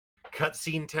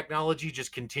cutscene technology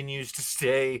just continues to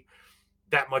stay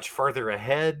that much farther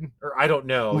ahead, or I don't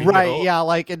know. Right, yeah,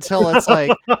 like until it's like,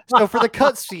 so for the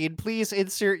cutscene, please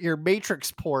insert your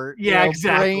Matrix port. Yeah,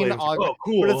 exactly. Brain Oh,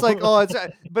 But it's cool. like, oh,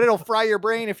 but it'll fry your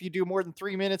brain if you do more than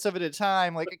 3 minutes of it at a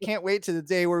time. Like, I can't wait to the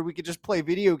day where we could just play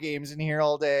video games in here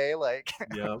all day. Like,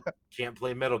 yeah, can't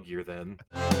play Metal Gear then.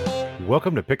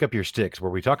 Welcome to Pick Up Your Sticks,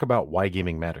 where we talk about why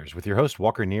gaming matters with your host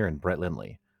Walker Neer and Brett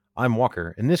Lindley. I'm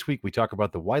Walker, and this week we talk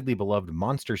about the widely beloved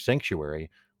Monster Sanctuary,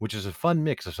 which is a fun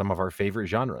mix of some of our favorite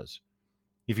genres.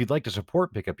 If you'd like to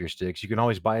support Pick Up Your Sticks, you can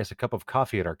always buy us a cup of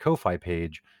coffee at our Ko-Fi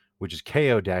page, which is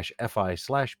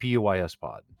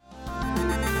ko-fi/PUISpod.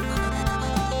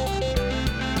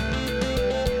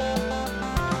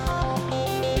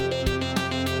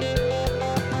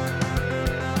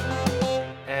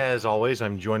 As always,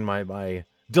 I'm joined by my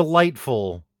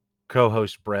delightful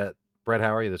co-host, Brett. Brett,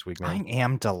 how are you this week, man? I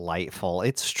am delightful.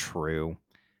 It's true.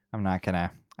 I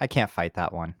can't fight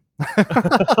that one.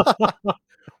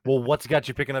 Well, what's got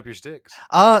you picking up your sticks?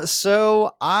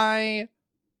 So after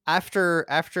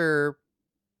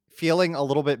feeling a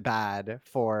little bit bad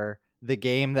for the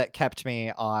game that kept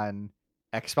me on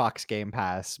Xbox Game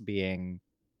Pass being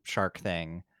Shark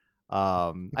Thing,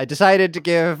 I decided to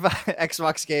give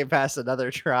Xbox Game Pass another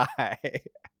try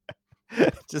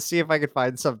to see if I could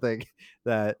find something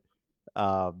that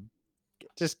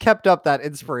just kept up that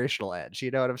inspirational edge.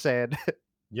 You know what I'm saying?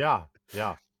 Yeah.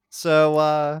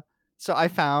 So I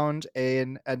found a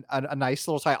nice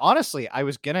little tie. Honestly,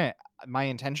 my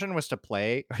intention was to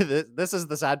play. This is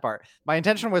the sad part. My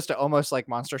intention was to almost like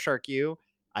Monster Shark U.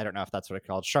 I don't know if that's what it's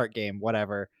called. Shark Game,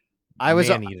 whatever.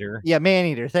 Maneater. Yeah,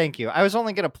 Maneater. Thank you. I was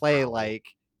only gonna play like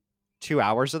 2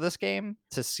 hours of this game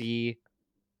to see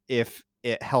if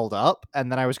it held up,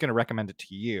 and then I was gonna recommend it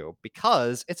to you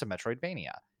because it's a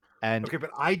Metroidvania. And okay, but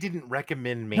I didn't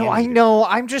recommend Maneater. No, I know.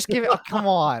 I'm just giving. Oh, come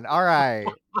on. All right.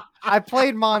 I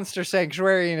played Monster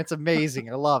Sanctuary and it's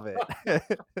amazing. I love it.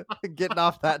 Getting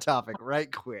off that topic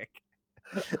right quick.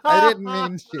 I didn't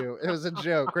mean to. It was a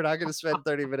joke. We're not going to spend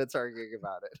 30 minutes arguing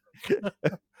about it.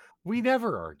 We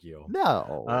never argue.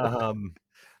 No.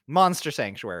 Monster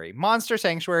Sanctuary. Monster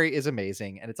Sanctuary is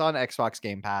amazing and it's on Xbox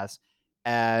Game Pass.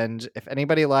 And if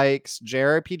anybody likes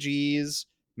JRPGs,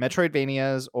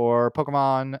 Metroidvanias, or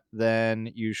Pokemon,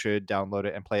 then you should download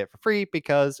it and play it for free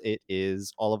because it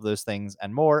is all of those things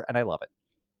and more, and I love it.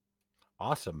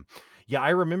 Awesome. Yeah,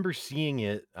 I remember seeing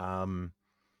it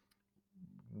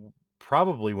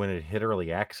probably when it hit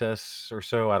early access or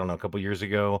so, I don't know, a couple years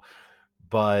ago,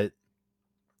 but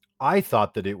I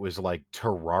thought that it was like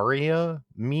Terraria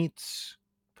meets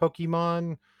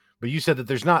Pokemon. But you said that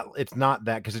it's not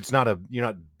that because you're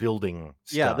not building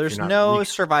stuff. Yeah, there's no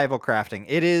survival crafting.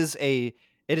 It is a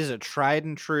tried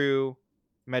and true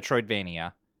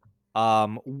Metroidvania,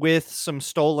 with some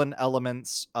stolen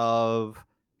elements of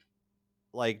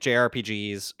like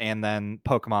JRPGs and then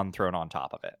Pokemon thrown on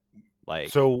top of it. Like,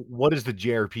 so what is the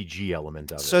JRPG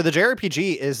element of it? So the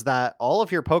JRPG is that all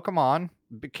of your Pokemon,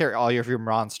 all of your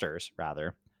monsters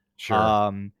rather,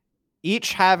 sure,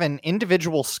 each have an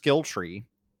individual skill tree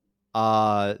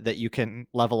that you can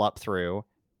level up through,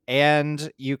 and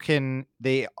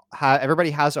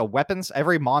everybody has a weapons.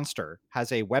 Every monster has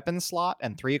a weapon slot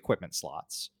and 3 equipment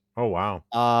slots. Oh wow.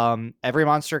 Every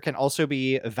monster can also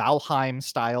be Valheim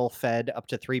style fed up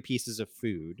to 3 pieces of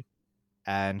food,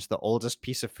 and the oldest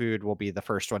piece of food will be the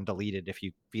first one deleted if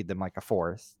you feed them like a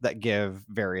 4th that give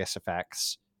various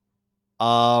effects.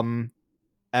 And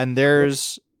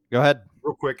there's go ahead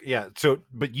real quick. Yeah, so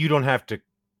but you don't have to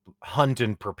hunt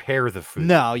and prepare the food.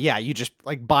 No, yeah, you just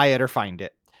like buy it or find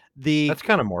it. That's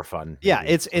kind of more fun. Yeah,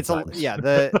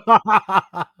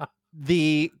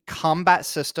 the combat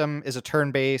system is a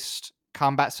turn-based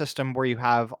combat system where you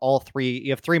have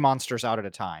 3 monsters out at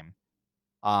a time.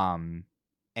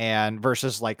 And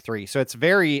versus like 3. So it's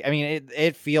very, I mean,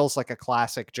 it feels like a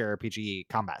classic JRPG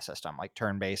combat system, like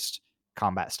turn-based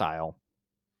combat style.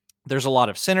 There's a lot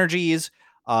of synergies.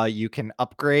 You can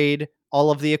upgrade all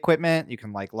of the equipment. You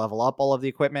can like level up all of the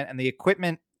equipment, and the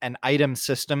equipment and item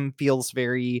system feels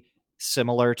very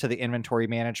similar to the inventory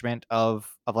management of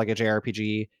like a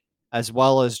JRPG, as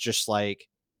well as just like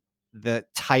the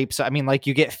types. I mean, like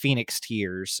you get Phoenix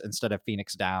tiers instead of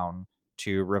Phoenix down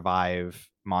to revive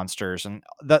monsters, and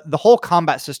the whole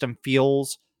combat system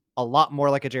feels a lot more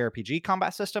like a JRPG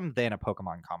combat system than a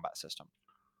Pokemon combat system.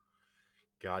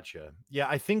 Gotcha. Yeah,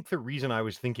 I think the reason I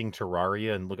was thinking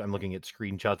Terraria, and I'm looking at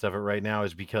screenshots of it right now,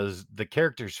 is because the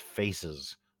characters'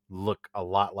 faces look a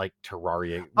lot like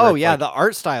Terraria. Oh yeah, the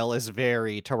art style is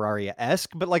very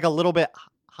Terraria-esque, but like a little bit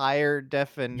higher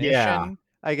definition. Yeah.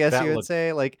 I guess That you would looks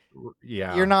say. Like, you're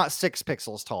yeah. not 6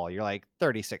 pixels tall. You're like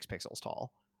 36 pixels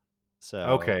tall. So,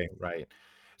 Okay, right.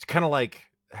 It's kinda like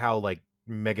how, like,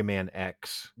 Mega Man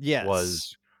X yes.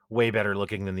 was way better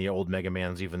looking than the old Mega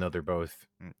Mans, even though they're both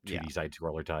Yeah. 2D side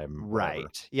scroller time, whatever.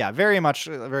 Right. Yeah, very much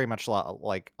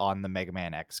like on the Mega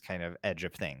Man X kind of edge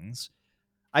of things.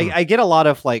 Hmm. I get a lot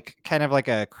of like kind of like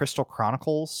a Crystal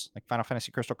Chronicles, like Final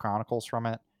Fantasy Crystal Chronicles from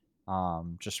it.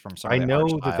 Just from some I of the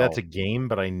art know that that's style. a game,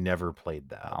 but I never played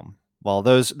that. Well,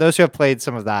 those who have played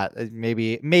some of that,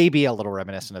 maybe a little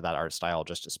reminiscent of that art style,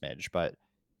 just a smidge, but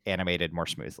animated more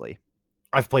smoothly.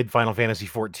 I've played Final Fantasy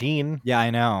 14. Yeah, I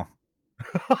know.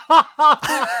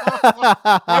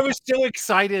 I was so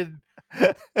excited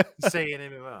to say an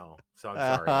MMO, so I'm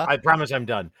sorry. Uh-huh. I promise I'm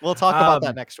done. We'll talk about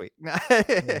that next week.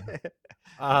 Yeah.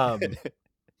 Um,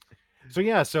 so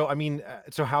yeah, so I mean,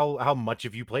 so how much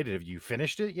have you played it? Have you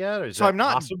finished it yet? Or is So I'm that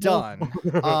not possible?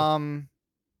 done.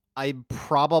 I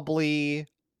probably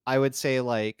I would say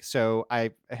like so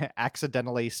I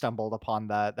accidentally stumbled upon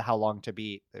the how long to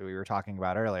beat that we were talking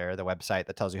about earlier, the website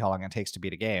that tells you how long it takes to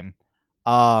beat a game.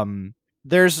 Um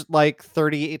there's like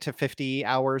 30 to 50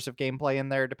 hours of gameplay in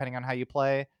there depending on how you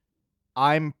play.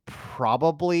 I'm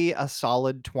probably a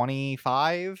solid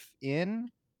 25 in.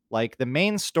 Like the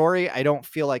main story I don't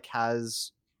feel like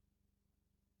has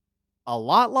a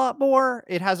lot more.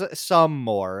 It has some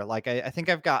more. Like I think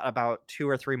I've got about 2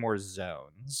 or 3 more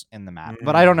zones in the map,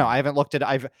 but I don't know. I Mm. haven't looked at.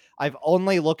 I've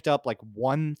only looked up like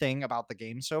one thing about the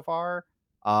game so far,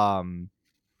 um,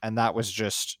 and that was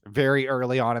just very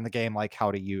early on in the game, like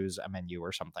how to use a menu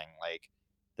or something like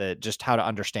that. Just how to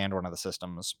understand one of the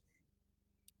systems.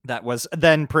 That was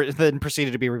then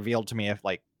proceeded to be revealed to me if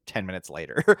like 10 minutes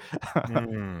later.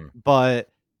 Mm. But,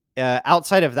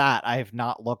 outside of that, I have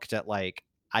not looked at, like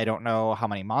I don't know how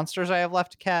many monsters I have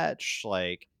left to catch,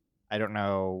 like, I don't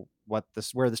know where the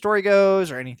story goes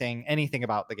or anything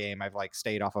about the game. I've, like,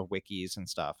 stayed off of wikis and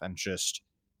stuff and just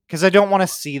because I don't wanna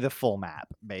see the full map,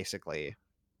 basically.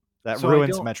 That So I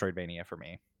ruins don't. Metroidvania for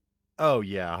me. Oh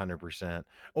yeah, 100%.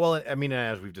 Well, I mean,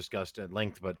 as we've discussed at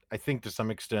length, but I think to some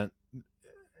extent,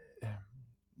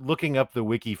 looking up the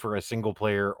wiki for a single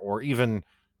player or even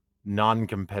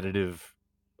non-competitive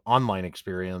online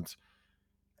experience,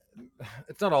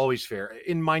 it's not always fair.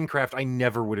 In Minecraft, I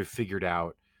never would have figured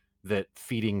out that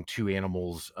feeding two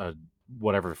animals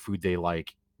whatever food they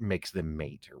like makes them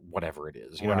mate or whatever it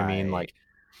is. You know what I mean? Right. Like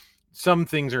some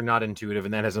things are not intuitive,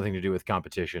 and that has nothing to do with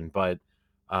competition.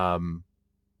 Um,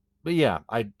 but yeah,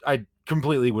 I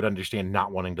completely would understand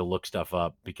not wanting to look stuff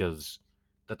up because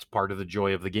that's part of the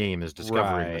joy of the game is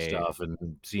discovering the Right. stuff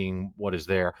and seeing what is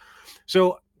there.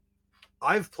 So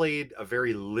I've played a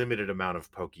very limited amount of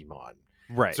Pokemon.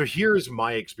 Right. So here's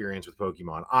my experience with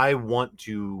Pokemon. I want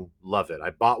to love it. I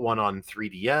bought one on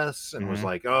 3DS and was Mhm.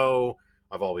 like, "Oh,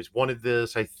 I've always wanted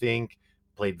this." I think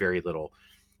played very little.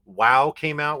 WoW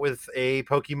came out with a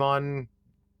Pokemon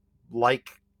like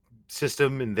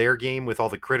system in their game with all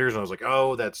the critters and I was like,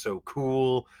 "Oh, that's so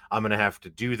cool. I'm going to have to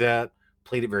do that."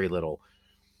 Played it very little.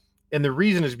 And the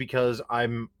reason is because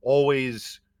I'm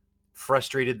always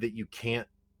frustrated that you can't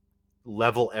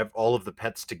level all of the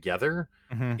pets together.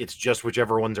 Mhm. It's just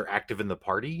whichever ones are active in the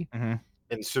party. Mhm.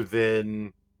 And so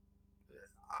then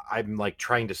I'm like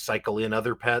trying to cycle in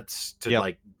other pets to Yep.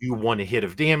 like do one hit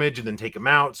of damage and then take them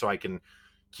out so I can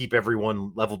keep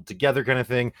everyone leveled together kind of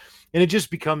thing. And it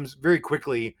just becomes very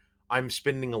quickly I'm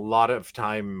spending a lot of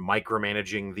time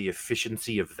micromanaging the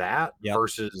efficiency of that Yep.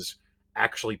 versus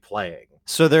actually playing.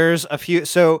 So there's a few.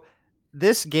 So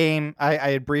this game I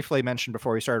had briefly mentioned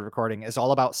before we started recording is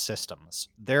all about systems.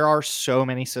 There are so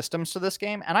many systems to this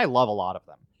game, and I love a lot of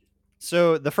them.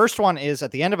 So the first one is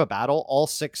at the end of a battle, all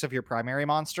 6 of your primary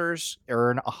monsters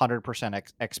earn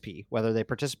 100% XP, whether they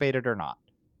participated or not.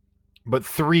 But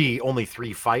only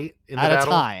three fight in the At a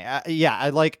battle. time. Yeah, I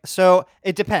like so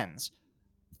it depends.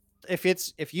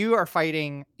 If you are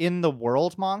fighting in the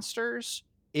world monsters,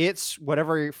 it's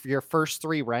whatever your first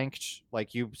 3 ranked,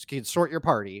 like you can sort your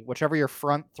party, whichever your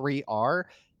front 3 are,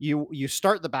 you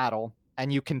start the battle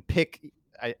and you can pick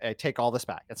I take all this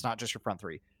back. It's not just your front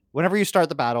 3. Whenever you start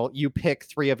the battle, you pick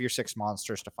 3 of your 6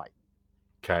 monsters to fight.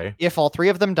 Okay. If all 3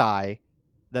 of them die,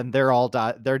 then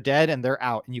they're dead and they're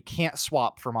out and you can't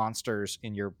swap for monsters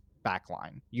in your back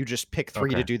line. You just pick 3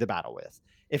 to Okay. do the battle with.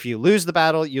 If you lose the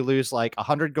battle, you lose like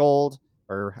 100 gold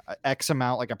or X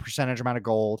amount, like a percentage amount of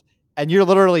gold, and you're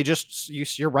literally just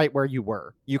you're right where you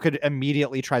were. You could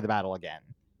immediately try the battle again.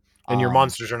 And your Um,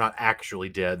 monsters are not actually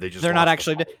dead. They just they're not lost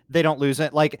the actually fight. they don't lose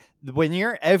it. Like when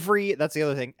you're that's the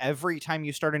other thing. Every time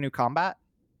you start a new combat,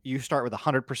 you start with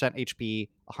 100% HP,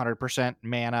 100%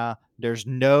 mana. There's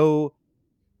no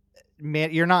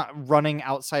you're not running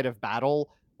outside of battle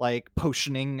like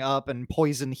potioning up and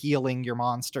poison healing your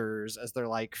monsters as they're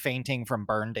like fainting from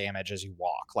burn damage as you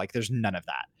walk. Like there's none of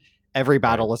that. Every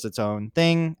battle is its own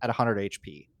thing at 100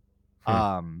 HP.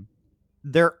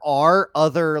 There are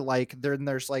other like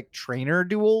there's like trainer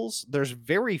duels. There's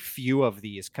very few of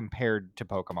these compared to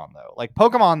Pokemon though. Like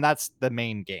Pokemon, that's the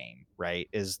main game, right?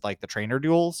 Is like the trainer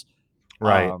duels.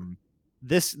 Right.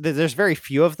 There's very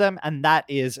few of them, and that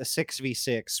is a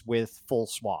 6v6 with full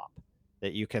swap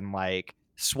that you can like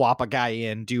swap a guy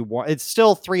in, do one. It's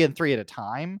still 3 and 3 at a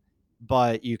time,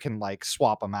 but you can like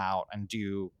swap them out and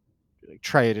do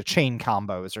try to chain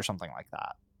combos or something like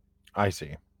that. I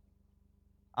see.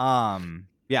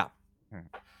 Yeah.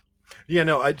 Yeah,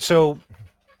 no, so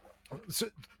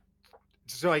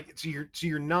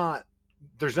you're not,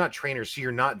 there's not trainers, so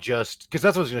you're not just, because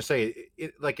that's what I was going to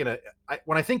say. Like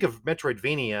when I think of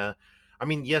Metroidvania, I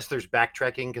mean, yes, there's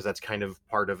backtracking because that's kind of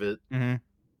part of it,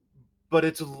 but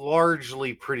it's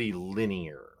largely pretty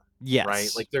linear. Yes. Right?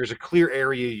 Like there's a clear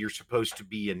area you're supposed to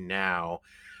be in now.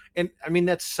 And I mean,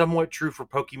 that's somewhat true for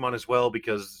Pokemon as well,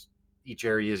 because each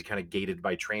area is kind of gated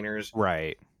by trainers.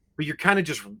 Right. But you're kind of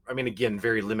just, I mean, again,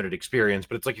 very limited experience,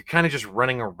 but it's like you're kind of just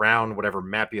running around whatever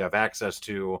map you have access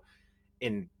to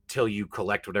until you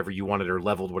collect whatever you wanted or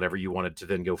leveled whatever you wanted to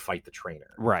then go fight the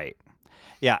trainer. Right.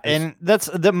 Yeah, and that's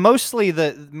mostly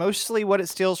what it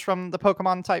steals from the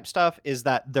Pokemon type stuff is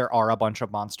that there are a bunch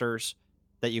of monsters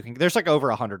that you can. There's like over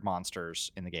 100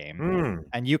 monsters in the game,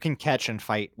 and you can catch and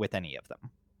fight with any of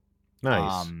them.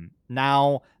 Nice.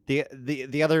 Now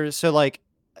the other, so like,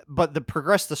 but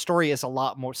the story is a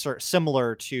lot more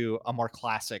similar to a more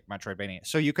classic Metroidvania.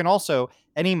 So you can also,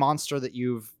 any monster that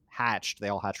you've hatched, they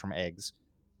all hatch from eggs.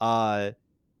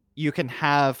 You can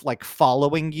have like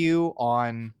following you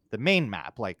on the main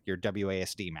map, like your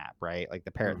WASD map, right? Like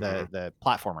the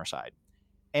platformer side.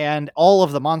 And all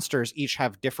of the monsters each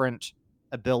have different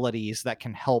abilities that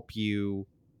can help you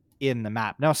in the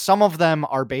map. Now, some of them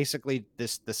are basically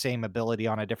the same ability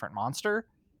on a different monster,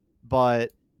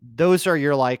 but those are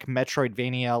your like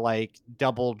Metroidvania, like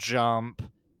double jump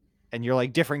and your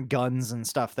like different guns and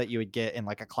stuff that you would get in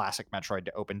like a classic Metroid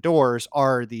to open doors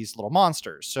are these little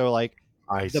monsters. So like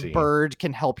the bird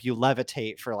can help you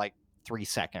levitate for like 3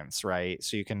 seconds, right?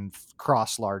 So you can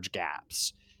cross large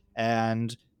gaps.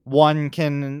 And one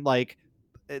can like,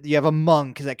 you have a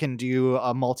monk that can do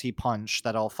a multi-punch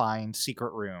that'll find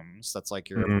secret rooms. That's like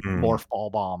your morph ball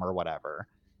bomb or whatever.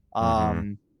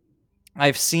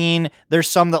 I've seen there's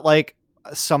some that like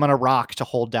summon a rock to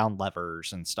hold down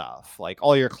levers and stuff, like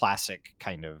all your classic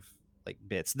kind of like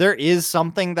bits. There is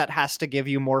something that has to give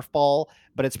you morph ball,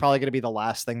 but it's probably going to be the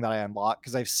last thing that I unlock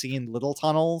because I've seen little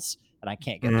tunnels and I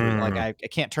can't get through. Like I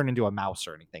can't turn into a mouse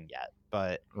or anything yet.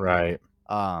 But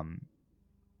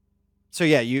so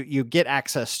yeah, you get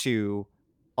access to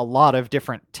a lot of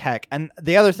different tech, and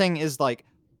the other thing is like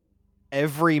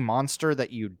every monster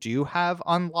that you do have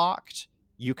unlocked,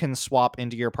 you can swap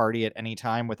into your party at any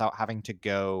time without having to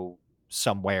go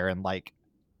somewhere, and like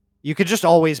you could just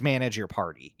always manage your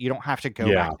party. You don't have to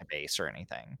go back to base or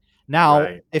anything.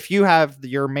 Now, if you have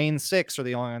your main 6 are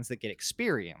the only ones that get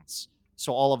experience,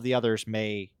 so all of the others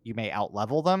you may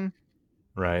outlevel them.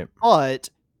 Right. But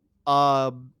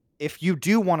if you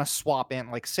do want to swap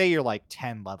in, like say you're like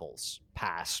 10 levels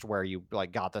past where you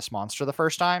like got this monster the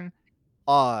first time,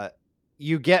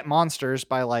 you get monsters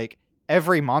by like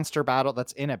every monster battle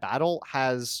that's in a battle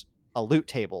has a loot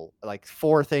table, like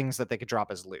 4 things that they could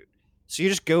drop as loot. So you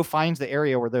just go find the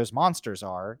area where those monsters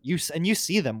are, you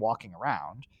see them walking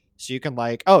around. So you can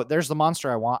like, oh, there's the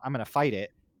monster I want, I'm going to fight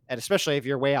it. And especially if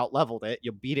you're way out leveled it,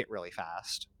 you'll beat it really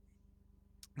fast.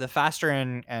 The faster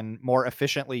and more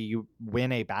efficiently you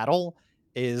win a battle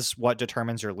is what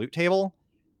determines your loot table.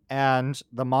 And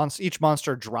each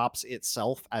monster drops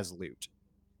itself as loot.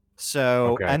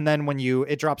 So, and then when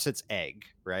it drops its egg,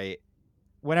 right?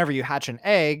 Whenever you hatch an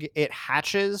egg, it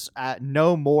hatches at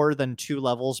no more than 2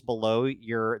 levels below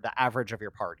the average of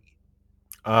your party.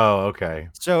 Oh, okay.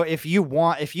 So if you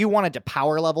wanted to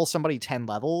power level somebody 10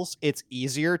 levels, it's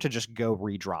easier to just go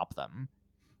redrop them.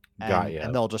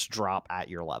 And they'll just drop at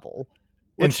your level.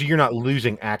 And so you're not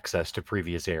losing access to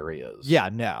previous areas. Yeah,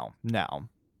 no.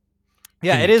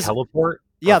 Yeah, it is teleport.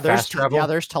 Yeah,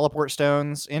 there's teleport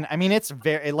stones, and I mean it's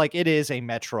very like it is a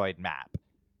Metroid map.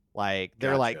 Like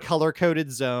they're like color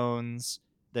coded zones.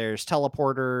 There's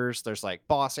teleporters. There's like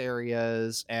boss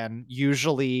areas, and there's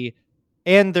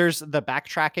the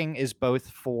backtracking is both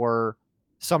for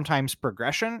sometimes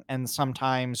progression and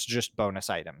sometimes just bonus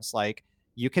items. Like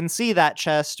you can see that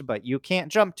chest, but you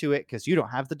can't jump to it because you don't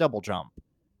have the double jump.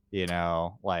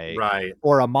 Like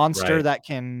or a monster that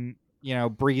can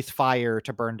breathe fire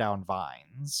to burn down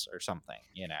vines or something,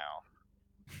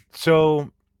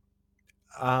 So,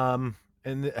 and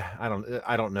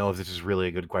I don't know if this is really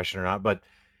a good question or not, but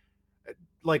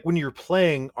like when you're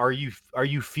playing, are you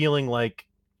feeling like,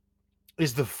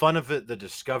 is the fun of it the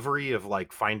discovery of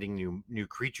like finding new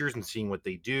creatures and seeing what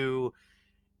they do?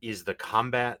 Is the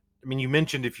combat, I mean, you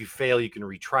mentioned if you fail you can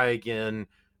retry again,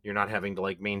 you're not having to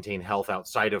like maintain health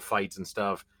outside of fights and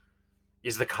stuff.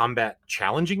 Is the combat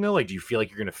challenging though? Like, do you feel like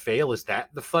you're going to fail? Is that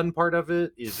the fun part of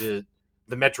it? Is it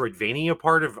the Metroidvania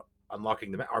part of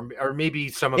unlocking or maybe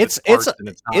some of its parts and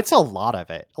it's not? It's a lot of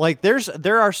it. Like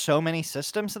there are so many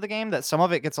systems to the game that some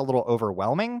of it gets a little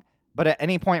overwhelming, but at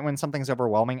any point when something's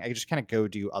overwhelming, I just kind of go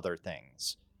do other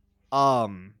things.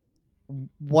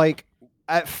 Like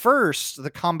at first the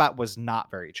combat was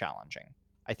not very challenging.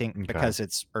 I think because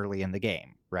it's early in the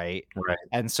game, right? Right.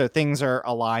 And so things are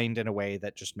aligned in a way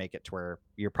that just make it to where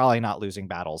you're probably not losing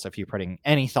battles if you're putting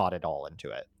any thought at all into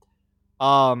it.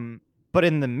 But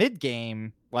in the mid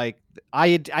game, like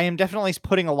I am definitely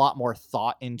putting a lot more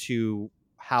thought into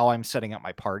how I'm setting up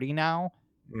my party now,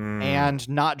 and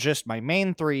not just my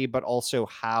main 3, but also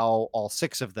how all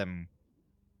 6 of them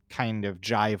kind of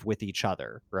jive with each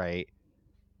other, right?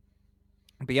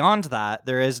 Beyond that,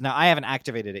 there is now, I haven't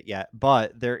activated it yet,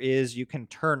 but you can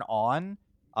turn on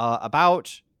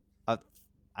about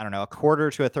a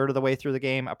quarter to a third of the way through the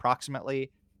game,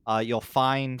 approximately. You'll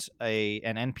find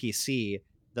an NPC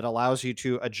that allows you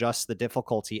to adjust the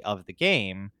difficulty of the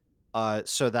game,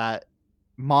 so that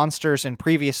monsters in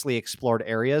previously explored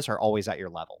areas are always at your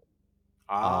level.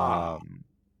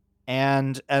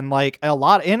 And like a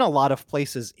lot of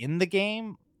places in the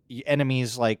game,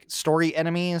 enemies, like story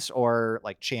enemies or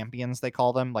like champions, they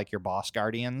call them, like your boss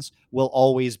guardians, will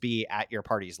always be at your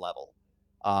party's level.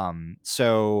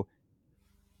 So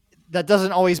that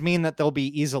doesn't always mean that they'll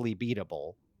be easily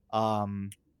beatable.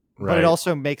 But it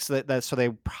also makes that so they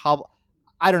probably,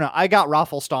 I don't know, I got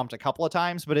raffle stomped a couple of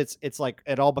times, but it's like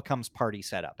it all becomes party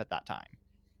setup at that time.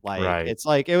 Like it's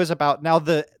like it was about, now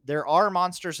there are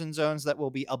monsters and zones that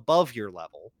will be above your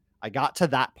level. I got to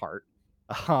that part.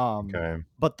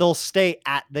 But they'll stay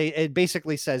it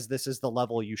basically says this is the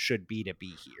level you should be to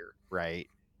be here, right?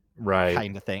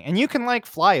 Kind of thing. And you can like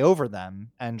fly over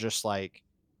them and just like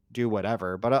do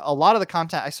whatever. But a lot of the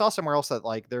content, I saw somewhere else that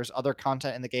like there's other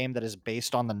content in the game that is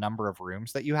based on the number of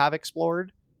rooms that you have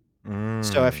explored.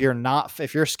 So if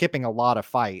you're skipping a lot of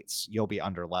fights, you'll be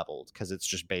under leveled because it's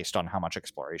just based on how much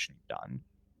exploration you've done.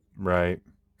 Right.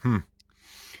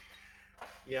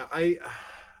 Yeah,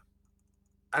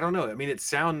 I don't know. I mean, it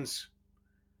sounds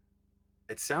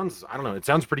I don't know, it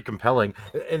sounds pretty compelling,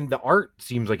 and the art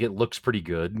seems like it looks pretty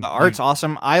good. The art's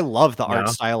awesome. I love the art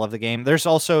style of the game. There's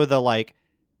also the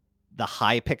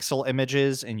high pixel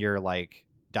images in your like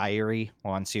diary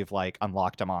once you've like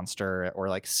unlocked a monster, or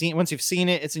like once you've seen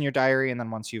it, it's in your diary, and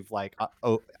then once you've like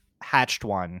hatched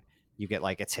one, you get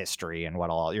like its history and what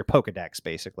all your Pokedex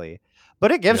basically.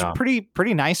 But it gives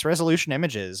pretty nice resolution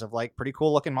images of like pretty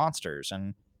cool looking monsters.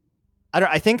 And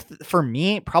I think for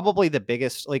me, probably the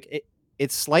biggest, like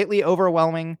it's slightly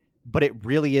overwhelming, but it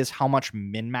really is how much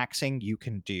min-maxing you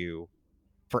can do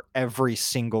for every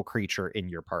single creature in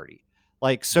your party.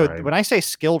 Like, so when I say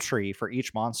skill tree for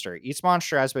each monster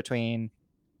has between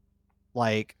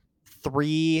like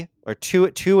 3 or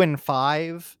 2 and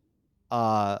 5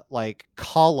 like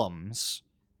columns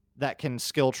that can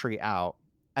skill tree out.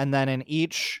 And then in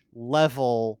each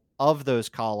level of those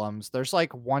columns, there's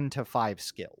like 1 to 5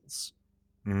 skills.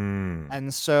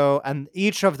 And so, and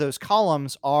each of those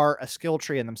columns are a skill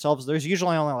tree in themselves. There's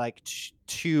usually only like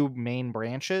 2 main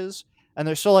branches. And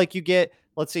there's so like you get,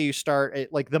 let's say you start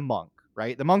at like the monk,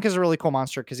 right? The monk is a really cool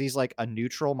monster because he's like a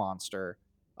neutral monster.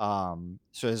 So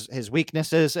his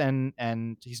weaknesses,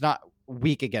 and he's not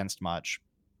weak against much.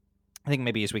 I think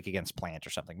maybe he's weak against plant or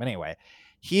something. But anyway,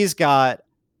 he's got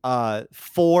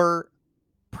 4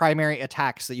 primary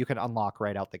attacks that you can unlock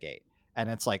right out the gate. And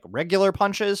it's like regular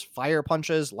punches, fire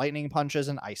punches, lightning punches,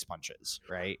 and ice punches,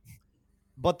 right?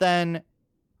 But then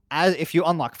if you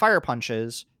unlock fire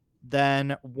punches,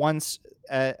 then once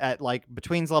at like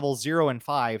between levels 0 and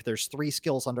 5, there's 3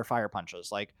 skills under fire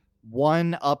punches. Like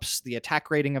 1 ups the attack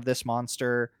rating of this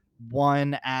monster,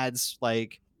 1 adds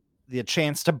like the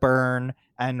chance to burn,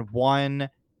 and 1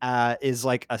 is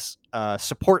like a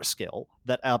support skill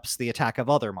that ups the attack of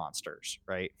other monsters,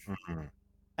 right?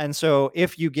 And so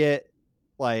if you get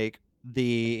like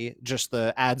the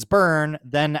adds burn,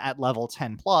 then at level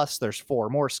 10 plus, there's 4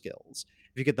 more skills.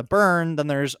 If you get the burn, then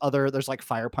there's like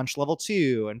fire punch level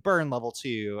 2 and burn level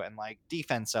 2 and like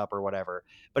defense up or whatever.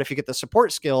 But if you get the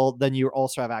support skill, then you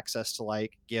also have access to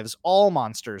like gives all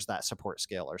monsters that support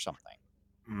skill or something.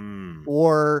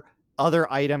 Or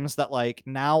other items that like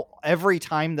now every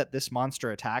time that this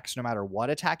monster attacks, no matter what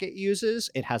attack it uses,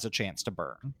 it has a chance to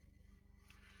burn.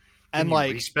 Can you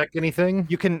respec anything?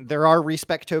 There are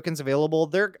respec tokens available.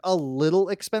 They're a little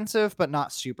expensive, but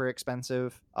not super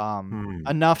expensive.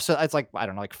 Enough so it's like, I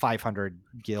don't know, like 500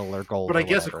 gil or gold. But I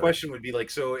guess whatever. a question would be like,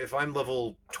 so if I'm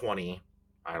level 20,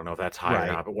 I don't know if that's high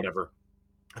or not, but whatever.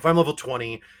 If I'm level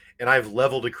 20 and I've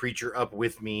leveled a creature up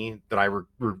with me that I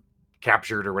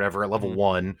captured or whatever at level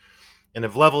 1, and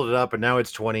have leveled it up, and now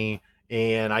it's 20,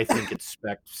 and I think its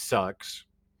spec sucks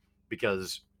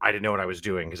because I didn't know what I was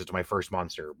doing because it's my first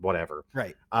monster, whatever.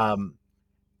 Right.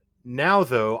 Now,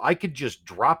 though, I could just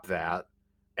drop that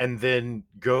and then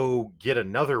go get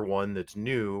another one that's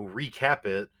new, recap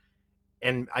it,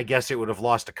 and I guess it would have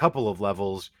lost a couple of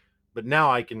levels, but now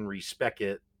I can respec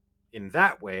it in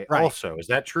that way also. Is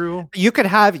that true? You could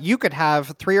have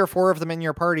 3 or 4 of them in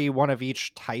your party, one of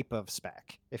each type of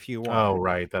spec if you want. Oh,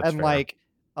 right. That's and fair. Like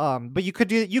but you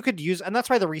could use, and that's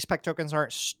why the respec tokens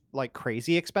aren't like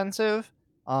crazy expensive.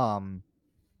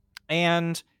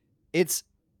 And it's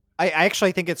I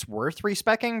actually think it's worth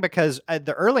respecking because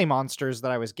the early monsters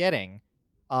that I was getting,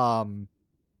 and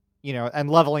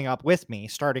leveling up with me,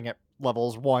 starting at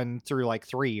levels 1 through like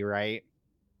 3, right?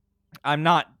 I'm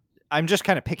just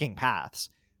kind of picking paths.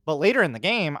 But later in the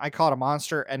game, I caught a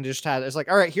monster and it's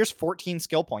like, all right, here's 14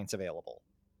 skill points available.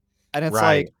 And it's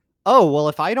like, oh, well,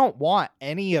 if I don't want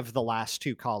any of the last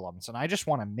 2 columns and I just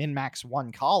want to min-max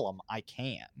 1 column, I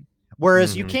can.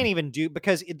 Whereas you can't even do,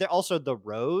 because also the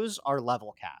rows are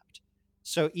level capped.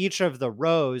 So each of the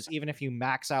rows, even if you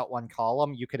max out 1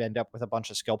 column, you could end up with a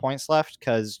bunch of skill points left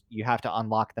because you have to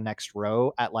unlock the next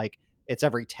row at like, it's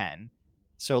every 10.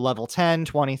 So level 10,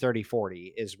 20, 30,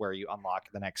 40 is where you unlock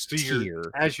the next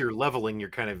tier. As you're leveling, you're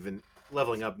kind of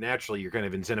leveling up naturally. You're kind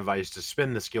of incentivized to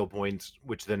spend the skill points,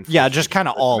 which then just kind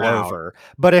of all over.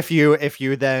 But if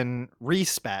you then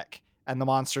respec and the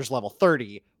monster's level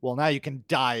 30, well, now you can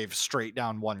dive straight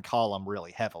down 1 column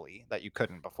really heavily that you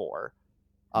couldn't before.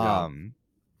 Yeah.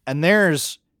 And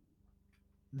there's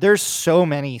so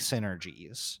many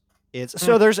synergies.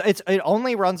 It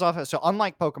only runs off of, so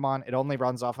unlike Pokemon, it only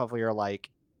runs off of your like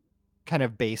kind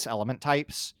of base element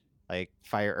types, like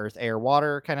fire, earth, air,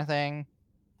 water kind of thing.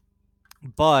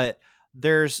 But the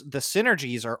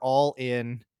synergies are all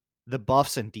in the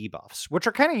buffs and debuffs, which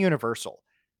are kind of universal.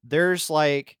 There's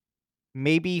like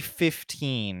maybe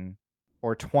 15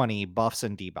 or 20 buffs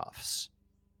and debuffs.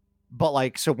 But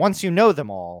like, so once you know them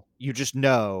all, you just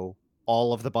know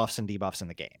all of the buffs and debuffs in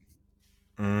the game.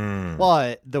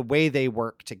 But the way they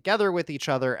work together with each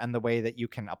other and the way that you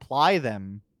can apply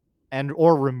them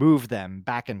or remove them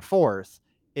back and forth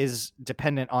is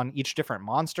dependent on each different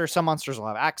monster. Some monsters will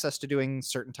have access to doing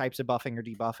certain types of buffing or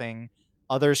debuffing.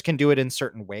 Others can do it in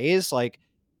certain ways, like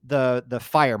the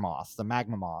fire moth, the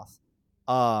magma moth.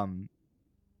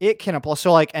 It can apply.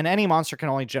 So like, and any monster can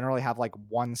only generally have like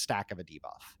 1 stack of a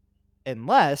debuff,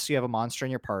 unless you have a monster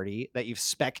in your party that you've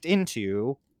spec'd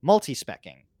into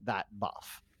multi-specking that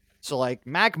buff. So like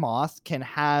Magmoth can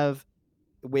have,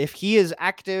 if he is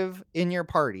active in your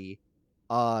party,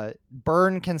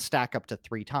 burn can stack up to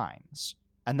 3 times.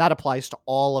 And that applies to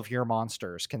all of your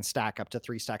monsters, can stack up to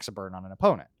 3 stacks of burn on an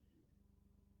opponent.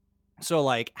 So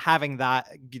like having that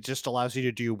just allows you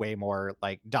to do way more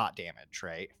like dot damage,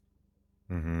 right?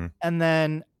 And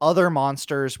then other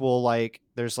monsters will like,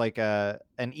 there's like an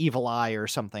evil eye or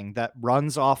something that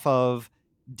runs off of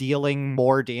dealing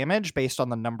more damage based on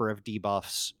the number of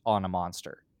debuffs on a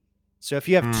monster. So if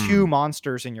you have 2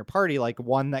 monsters in your party, like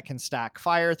one that can stack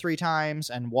fire 3 times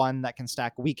and one that can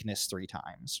stack weakness 3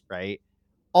 times, right?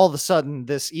 All of a sudden,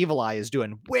 this evil eye is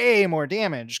doing way more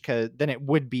damage than it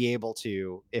would be able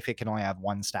to if it can only have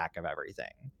 1 stack of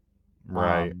everything.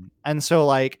 Right. And so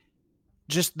like,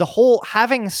 just the whole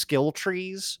having skill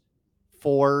trees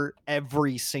for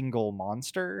every single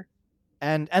monster,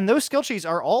 and those skill trees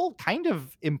are all kind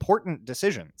of important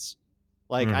decisions.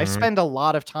 Like I spend a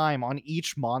lot of time on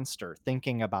each monster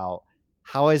thinking about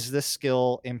how does this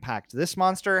skill impact this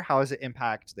monster? How does it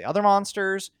impact the other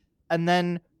monsters? And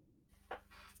then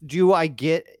do I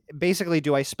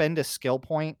spend a skill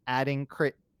point adding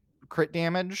crit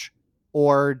damage?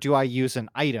 Or do I use an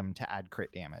item to add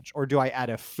crit damage? Or do I add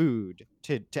a food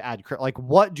to add crit? Like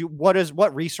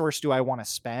what resource do I want to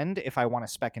spend if I want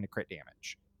to spec into crit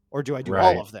damage? Or do I do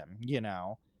all of them,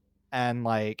 And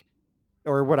like,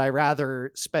 or would I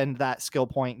rather spend that skill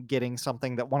point getting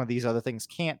something that one of these other things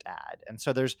can't add? And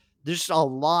so there's there's a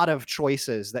lot of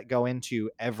choices that go into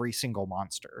every single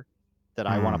monster that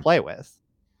I want to play with.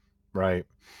 Right.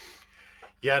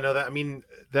 Yeah, no, that, I mean,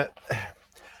 that,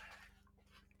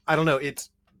 I don't know. It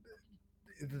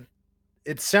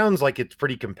sounds like it's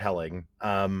pretty compelling.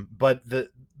 But the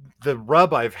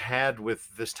rub I've had with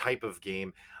this type of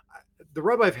game, the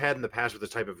rub I've had in the past with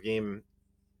this type of game,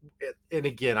 and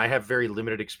again, I have very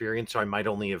limited experience, so I might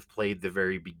only have played the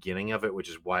very beginning of it, which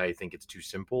is why I think it's too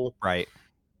simple. Right.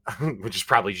 Which is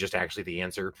probably just actually the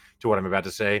answer to what I'm about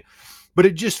to say. But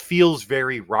it just feels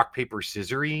very rock, paper,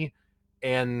 scissory.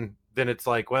 And then it's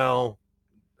like, well,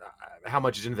 how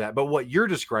much is into that? But what you're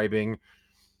describing,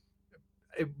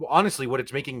 honestly, what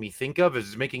it's making me think of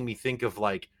is making me think of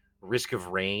like Risk of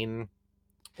Rain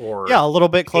or Yeah, a little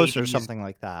bit closer, Hades, something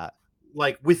like that.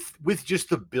 like with just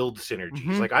the build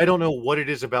synergies. Like I don't know what it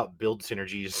is about build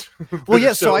synergies. Well,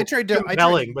 yeah, so I tried to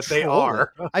compelling, but they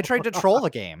are. I tried to troll the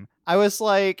game. I was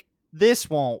like, this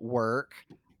won't work.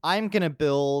 I'm gonna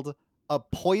build a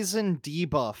poison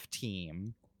debuff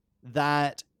team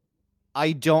that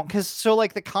I don't, because so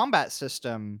like the combat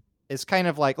system is kind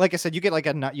of like I said, you get like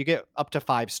you get up to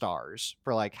 5 stars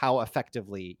for like how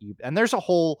effectively you, and there's a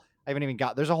whole, I haven't even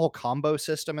got, there's a whole combo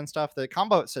system and stuff. The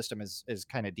combo system is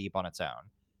kind of deep on its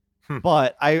own.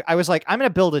 But I was like, I'm gonna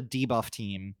build a debuff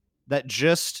team that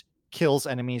just kills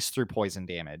enemies through poison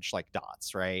damage, like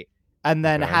dots, right? And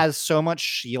then has so much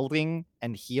shielding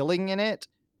and healing in it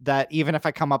that even if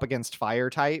I come up against fire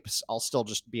types, I'll still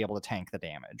just be able to tank the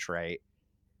damage, right?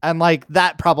 And like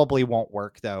that probably won't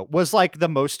work though. Was like the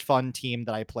most fun team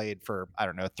that I played for, I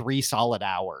don't know, 3 solid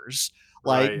hours.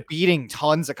 Like beating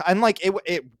tons of, and like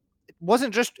it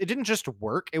wasn't just, it didn't just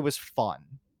work, it was fun.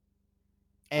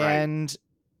 And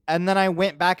and then I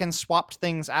went back and swapped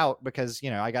things out because,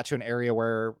 I got to an area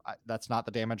where that's not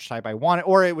the damage type I wanted,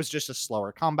 or it was just a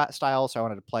slower combat style, so I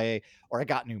wanted to play, or I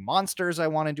got new monsters I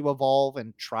wanted to evolve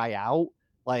and try out.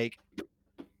 Like,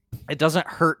 it doesn't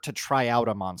hurt to try out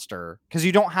a monster because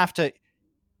you don't have to,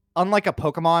 unlike a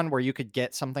Pokemon where you could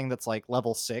get something that's like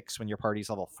level 6 when your party's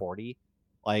level 40,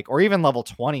 like, or even level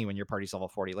 20 when your party's level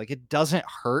 40. Like, it doesn't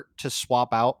hurt to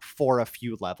swap out for a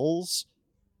few levels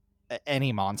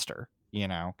any monster,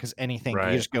 because anything,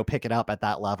 you just go pick it up at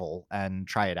that level and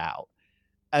try it out.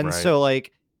 And so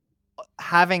like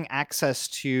having access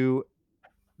to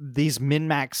these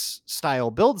min-max style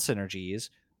build synergies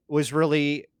was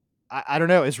really, I don't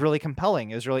know, is really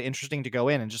compelling. It was really interesting to go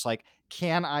in and just like,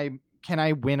 can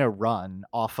I win a run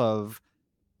off of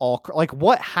all, like,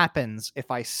 what happens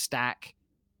if I stack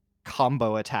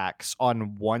combo attacks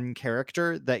on one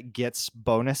character that gets a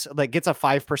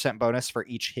 5% bonus for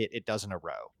each hit it does in a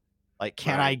row? Like,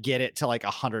 can I get it to like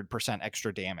 100%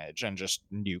 extra damage and just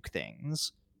nuke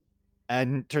things?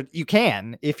 And you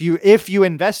can if you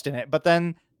invest in it, but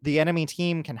then the enemy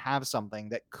team can have something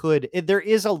that there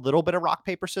is a little bit of rock,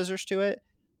 paper, scissors to it,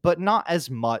 but not as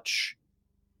much.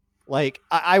 Like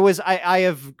I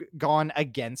have gone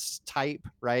against type,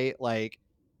 right? Like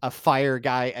a fire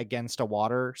guy against a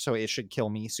water, so it should kill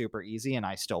me super easy and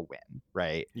I still win,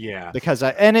 right? Yeah. Because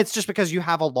and it's just because you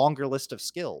have a longer list of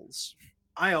skills.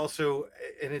 I also,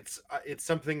 and it's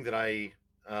something that I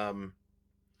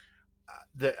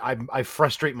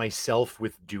frustrate myself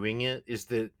with doing it, is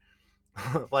that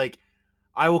like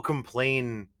I will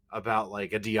complain about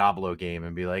like a Diablo game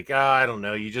and be like, I don't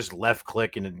know, you just left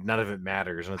click and none of it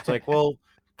matters. And it's like, well,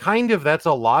 kind of, that's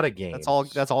a lot of games.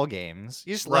 That's all games.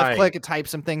 You just left click and type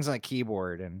some things on a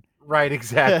keyboard and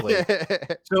exactly.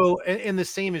 So, and the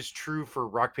same is true for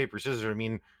rock, paper, scissors. I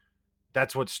mean,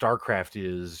 that's what StarCraft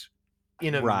is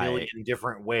in a million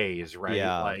different ways, right?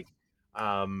 Yeah. Like,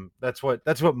 that's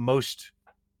what most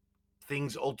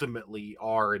things ultimately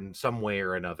are in some way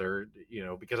or another,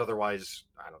 because otherwise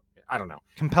I don't know.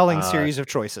 Compelling series of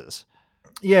choices.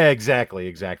 Yeah,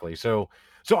 exactly. So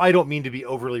I don't mean to be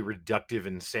overly reductive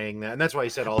in saying that, and that's why I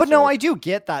said also. But no, I do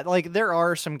get that. Like, there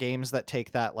are some games that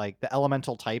take that, like the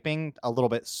elemental typing, a little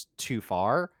bit too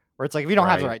far, where it's like, if you don't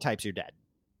have the right types, you're dead.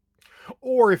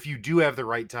 Or if you do have the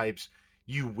right types,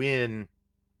 you win,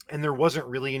 and there wasn't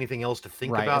really anything else to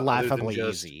think about. Laughably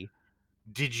easy.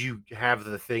 Did you have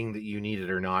the thing that you needed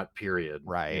or not? Period.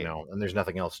 Right. And there's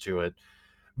nothing else to it.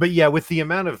 But yeah, with the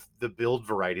amount of the build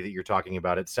variety that you're talking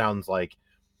about, it sounds like,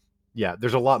 yeah,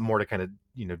 there's a lot more to kind of,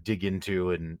 dig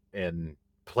into and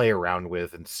play around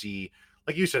with and see,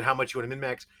 like you said, how much you want to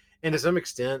min-max. And to some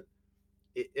extent,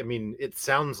 it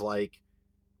sounds like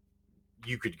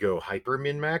you could go hyper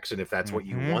min-max, and if that's what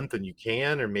you want, then you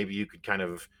can, or maybe you could kind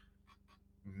of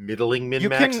middling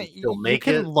min-max and still make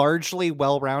it. You can largely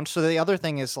well-round. So the other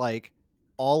thing is, like,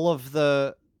 all of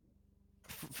the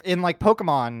in like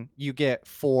Pokemon, you get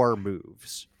 4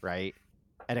 moves, right?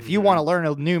 And if you want to learn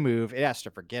a new move, it has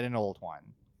to forget an old one.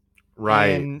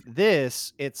 Right. In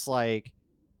this, it's like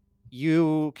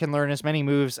you can learn as many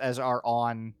moves as are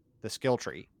on the skill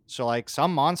tree. So like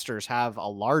some monsters have a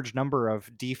large number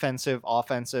of defensive,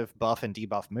 offensive, buff, and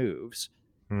debuff moves.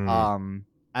 And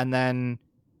then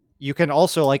you can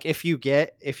also, like, if you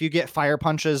get fire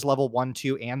punches level 1,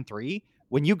 2, and 3,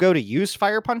 when you go to use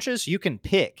fire punches, you can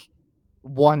pick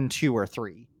 1, 2, or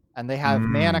 3. And they have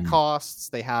mana costs,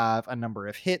 they have a number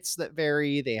of hits that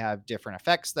vary, they have different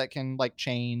effects that can like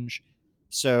change.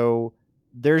 So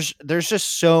there's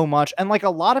just so much, and like a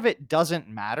lot of it doesn't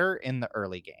matter in the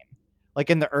early game. Like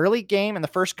in the early game, in the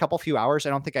first few hours, I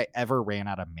don't think I ever ran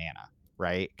out of mana,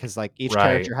 right? Because like each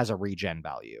character has a regen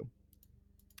value.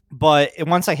 But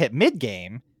once I hit mid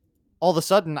game, all of a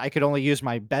sudden I could only use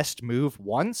my best move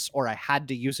once, or I had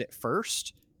to use it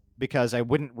first because I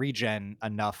wouldn't regen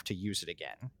enough to use it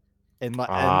again. And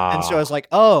so I was like,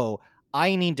 oh,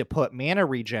 I need to put mana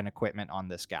regen equipment on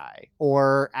this guy,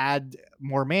 or add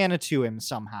more mana to him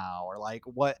somehow, or like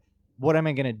what am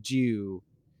I gonna do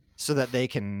so that they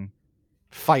can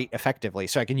fight effectively,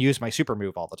 so I can use my super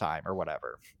move all the time or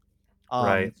whatever.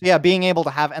 Right. Yeah, being able to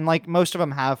have, and like most of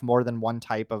them have more than one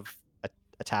type of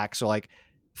attack. So like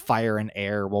fire and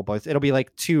air will both, it'll be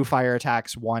like 2 fire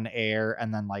attacks, 1 air,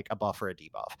 and then like a buff or a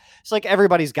debuff. So like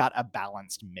everybody's got a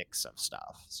balanced mix of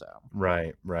stuff. So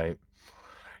right.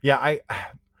 Yeah, I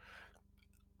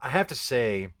have to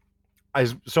say, I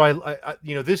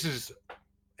this is,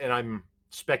 and I'm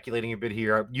speculating a bit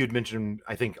here. You'd mentioned,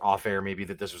 I think off air maybe,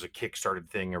 that this was a Kickstarted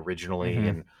thing originally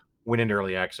and went into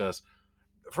early access.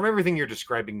 From everything you're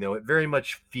describing, though, it very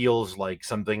much feels like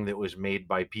something that was made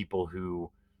by people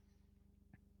who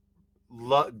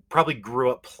probably grew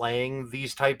up playing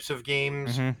these types of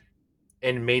games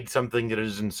and made something that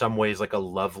is in some ways like a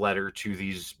love letter to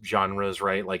these genres,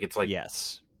 right? Like it's like,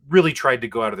 yes, really tried to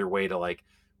go out of their way to like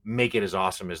make it as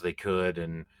awesome as they could,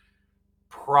 and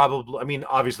probably, I mean,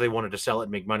 obviously they wanted to sell it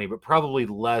and make money, but probably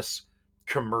less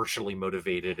commercially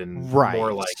motivated and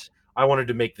more like, I wanted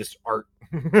to make this art.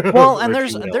 Well, and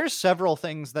there's several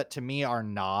things that to me are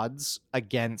nods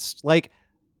against like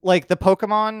the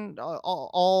Pokemon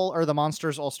all or the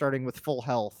monsters all starting with full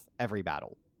health every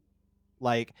battle.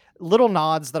 Like little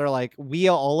nods that are like, we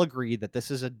all agree that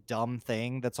this is a dumb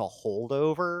thing that's a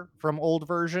holdover from old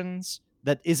versions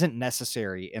that isn't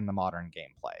necessary in the modern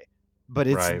gameplay. But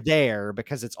it's there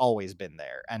because it's always been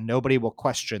there, and nobody will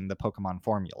question the Pokemon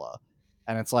formula.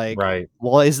 And it's like,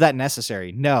 well, is that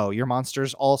necessary? No, your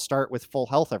monsters all start with full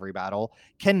health every battle,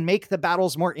 can make the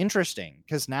battles more interesting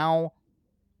because now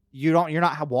you're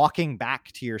not walking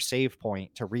back to your save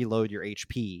point to reload your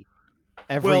HP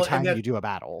every time you do a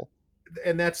battle.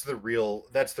 And that's the real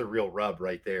rub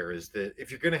right there, is that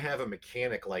if you're going to have a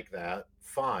mechanic like that,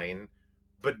 fine,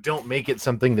 but don't make it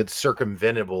something that's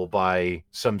circumventable by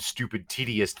some stupid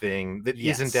tedious thing that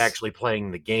isn't actually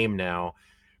playing the game now.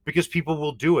 Because people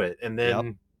will do it, and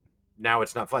then now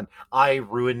it's not fun. I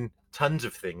ruin tons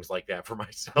of things like that for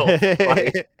myself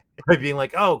by being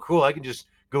like, "Oh, cool! I can just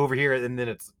go over here," and then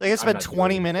it's like I spent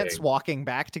 20 minutes walking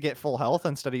back to get full health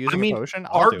instead of using a potion.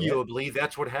 Arguably,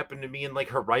 that's what happened to me in like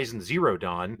Horizon Zero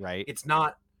Dawn. Right? It's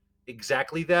not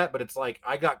exactly that, but it's like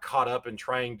I got caught up in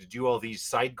trying to do all these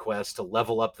side quests to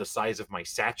level up the size of my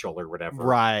satchel or whatever.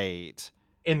 Right.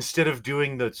 Instead of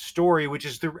doing the story, which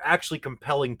is the actually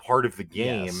compelling part of the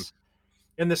game. Yes.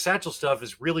 And the satchel stuff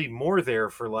is really more there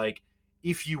for like,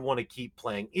 if you want to keep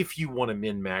playing, if you want to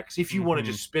min-max, if you want to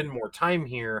just spend more time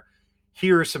here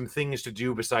are some things to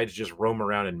do besides just roam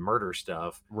around and murder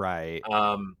stuff. Right.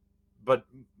 But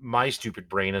my stupid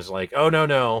brain is like, oh,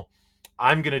 no,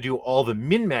 I'm going to do all the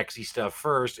min-maxy stuff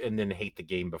first and then hate the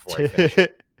game before I finish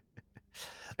it.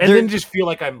 And then just feel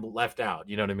like I'm left out.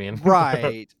 You know what I mean?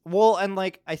 Right. Well, and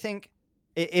like, I think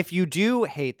if you do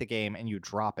hate the game and you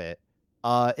drop it,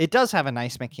 it does have a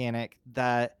nice mechanic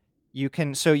that you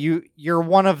can, so you're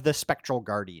one of the spectral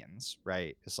guardians,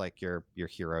 right? It's like your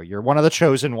hero. You're one of the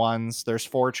chosen ones. There's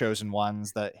 4 chosen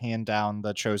ones that hand down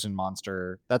the chosen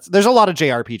monster. There's a lot of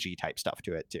JRPG type stuff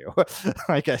to it too.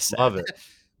 Like I said. Love it.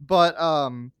 But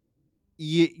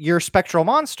your spectral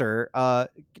monster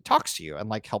talks to you and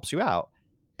like helps you out.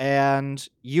 And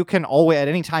you can always at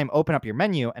any time open up your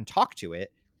menu and talk to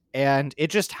it. And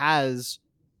it just has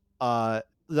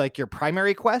like your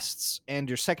primary quests and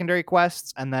your secondary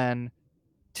quests, and then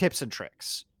tips and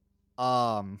tricks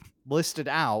listed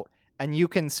out. And you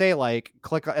can say like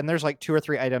click, and there's like 2 or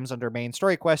 3 items under main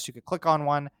story quest. You could click on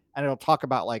one and it'll talk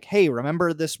about like, hey,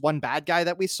 remember this one bad guy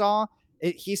that we saw?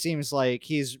 He seems like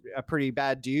he's a pretty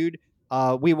bad dude.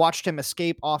 we watched him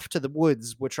escape off to the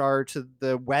woods, which are to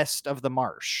the west of the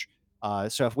marsh.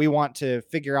 So if we want to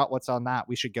figure out what's on that,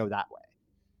 we should go that way.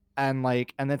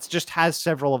 And it's just has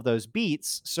several of those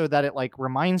beats so that it like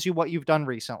reminds you what you've done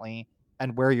recently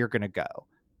and where you're going to go.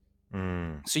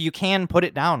 So you can put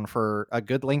it down for a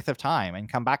good length of time and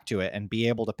come back to it and be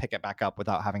able to pick it back up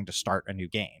without having to start a new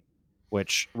game,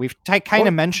 which we've kind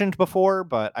of mentioned before,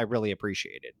 but I really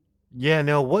appreciated. Yeah,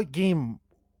 no, what game?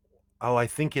 Oh, I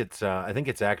think it's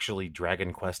actually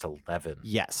Dragon Quest XI.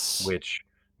 Yes. Which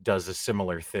does a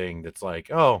similar thing that's like,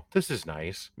 oh, this is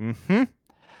nice. Mm-hmm.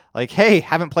 Like, hey,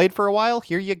 haven't played for a while?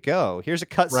 Here you go. Here's a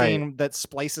cutscene that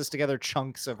splices together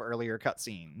chunks of earlier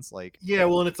cutscenes. Like, yeah,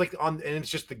 well, and it's like and it's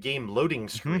just the game loading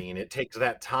screen. It takes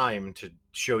that time to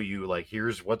show you, like,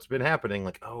 here's what's been happening.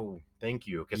 Like, oh, thank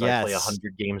you, because I play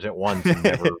 100 games at once and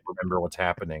never remember what's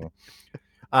happening.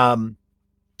 Well,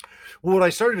 what I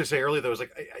started to say earlier, though, is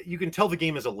like you can tell the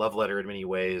game is a love letter in many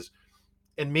ways,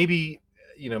 and maybe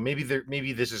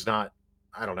maybe this is not.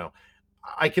 I don't know.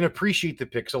 I can appreciate the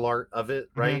pixel art of it,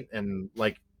 right? And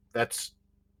like that's,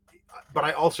 but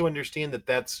I also understand that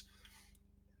that's,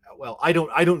 well, I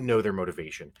don't know their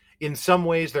motivation. In some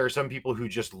ways, there are some people who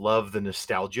just love the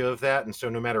nostalgia of that, and so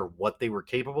no matter what they were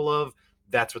capable of,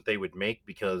 that's what they would make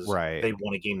because they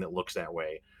want a game that looks that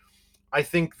way. I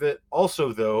think that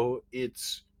also, though,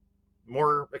 it's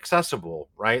more accessible,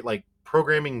 right? Like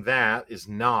programming that is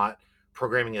not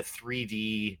programming a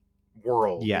 3D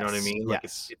world. You know what I mean? Like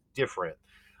it's different.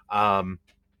 But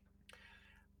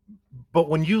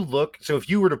when you look, so if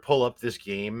you were to pull up this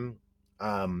game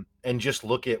and just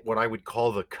look at what I would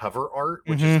call the cover art,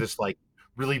 which is this like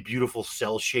really beautiful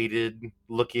cell shaded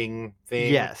looking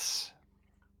thing. Yes.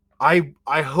 I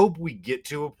hope we get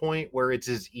to a point where it's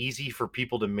as easy for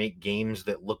people to make games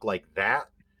that look like that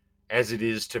as it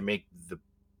is to make the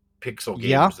pixel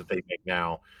games that they make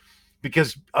now.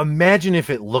 Because imagine if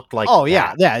it looked like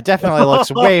that. Yeah, it definitely looks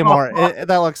way more.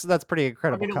 That's pretty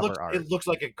incredible. I mean, it looks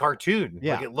like a cartoon.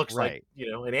 Yeah, like it looks like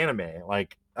an anime.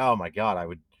 Like, oh my god,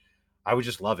 I would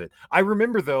just love it. I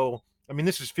remember though. I mean,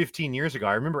 this was 15 years ago.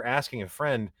 I remember asking a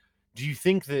friend, "Do you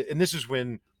think that?" And this is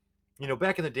when,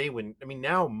 back in the day when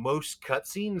now most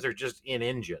cutscenes are just in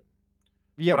engine.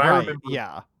 Yeah, but I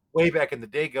remember way back in the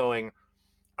day going,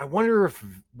 I wonder if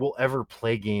we'll ever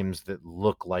play games that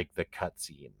look like the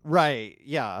cutscene. Right.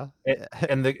 Yeah.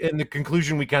 And the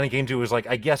conclusion we kind of came to was like,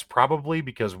 I guess probably,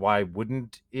 because why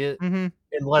wouldn't it?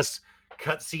 Unless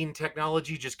cutscene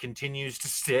technology just continues to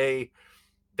stay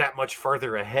that much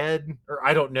farther ahead, or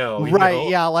I don't know. Right.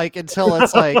 Yeah. Like until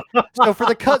it's like, so for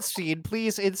the cutscene,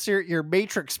 please insert your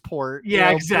Matrix port.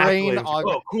 Yeah, exactly.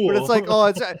 Oh, cool. But it's like,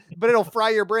 but it'll fry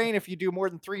your brain if you do more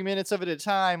than 3 minutes of it at a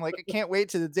time. Like, I can't wait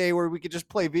to the day where we could just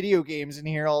play video games in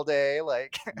here all day.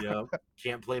 Like, yeah,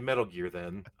 can't play Metal Gear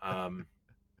then.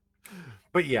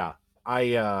 But yeah, I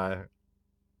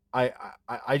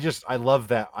love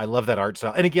that. I love that art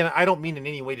style. And again, I don't mean in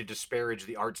any way to disparage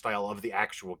the art style of the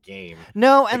actual game.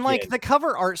 No, and like the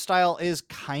cover art style is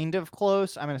kind of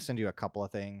close. I'm going to send you a couple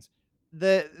of things.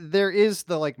 There is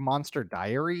the like Monster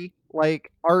Diary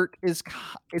like art is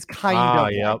kind of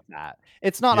like that.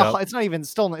 It's not it's not even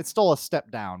still it's still a step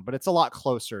down, but it's a lot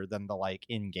closer than the like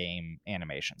in-game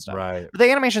animation stuff. Right. But the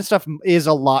animation stuff is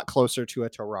a lot closer to a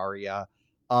Terraria.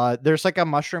 There's like a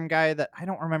mushroom guy that I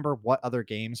don't remember what other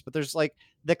games, but there's like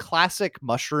the classic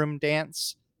mushroom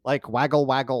dance, like waggle,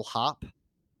 waggle, hop.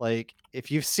 Like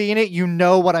if you've seen it, you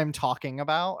know what I'm talking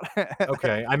about.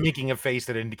 Okay. I'm making a face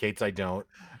that indicates I don't.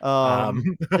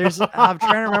 I'm trying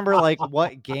to remember like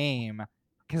what game,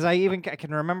 because I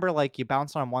can remember like you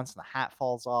bounce on once and the hat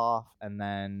falls off, and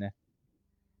then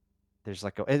there's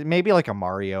like maybe like a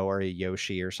Mario or a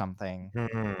Yoshi or something.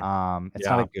 It's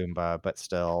not a Goomba, but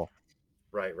still.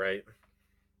 Right.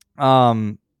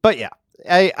 But yeah,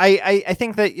 I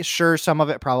think that sure, some of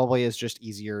it probably is just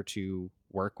easier to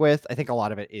work with. I think a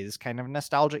lot of it is kind of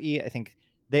nostalgia-y. I think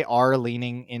they are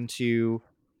leaning into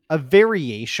a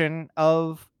variation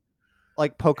of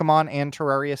like Pokemon and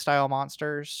Terraria style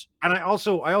monsters. And I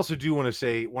also do want to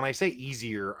say, when I say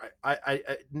easier, I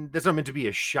that's not meant to be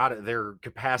a shot at their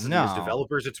capacity as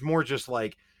developers. It's more just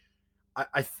like,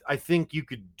 I think you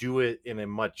could do it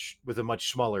with a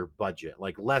much smaller budget,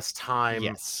 like less time,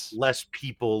 less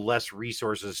people, less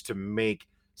resources to make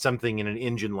something in an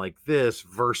engine like this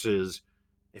versus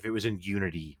if it was in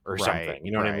Unity or something.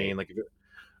 You know what I mean? Like,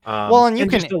 well, and you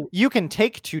can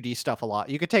take 2D stuff a lot.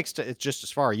 You could take it just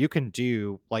as far. You can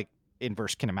do like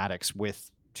inverse kinematics with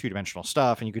two-dimensional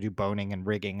stuff, and you could do boning and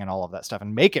rigging and all of that stuff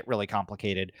and make it really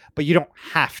complicated, but you don't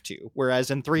have to. Whereas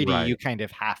in 3D, you kind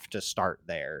of have to start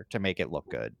there to make it look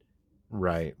good.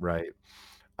 Right.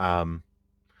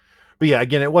 But yeah,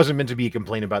 again, it wasn't meant to be a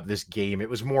complaint about this game. It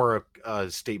was more a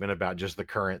statement about just the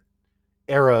current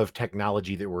era of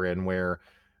technology that we're in, where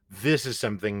this is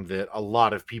something that a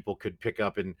lot of people could pick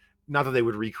up, and not that they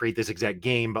would recreate this exact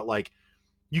game, but like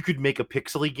you could make a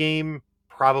pixely game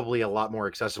probably a lot more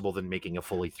accessible than making a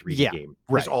fully 3D game.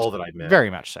 That's all that I meant. Very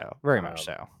much so. Very much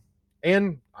so.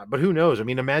 And but who knows? I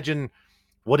mean, imagine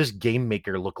what does Game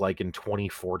Maker look like in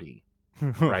 2040?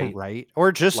 Right? Right.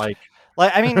 Or just like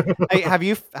I mean, have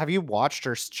you watched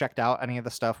or checked out any of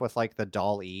the stuff with like the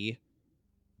DALL-E?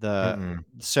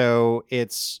 So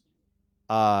it's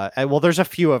well, there's a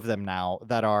few of them now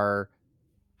that are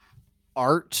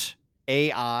art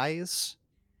AIs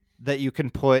that you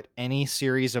can put any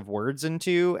series of words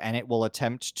into, and it will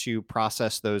attempt to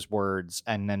process those words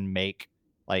and then make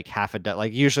like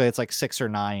like usually it's like 6 or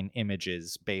 9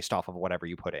 images based off of whatever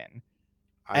you put in.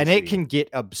 And it can get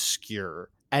obscure,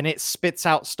 and it spits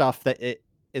out stuff that it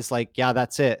is like, yeah,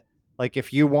 that's it. Like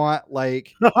if you want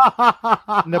like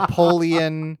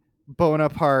Napoleon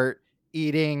Bonaparte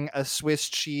eating a Swiss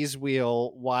cheese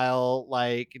wheel while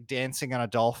like dancing on a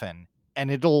dolphin, and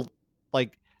it'll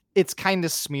like, it's kind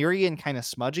of smeary and kind of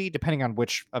smudgy depending on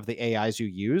which of the AIs you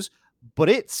use, but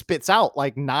it spits out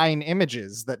like 9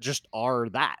 images that just are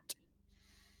that.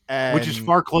 Which is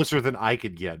far closer than I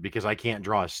could get, because I can't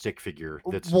draw a stick figure.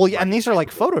 That's and these are like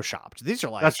photoshopped. These are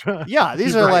like, yeah,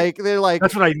 these are like, they're like,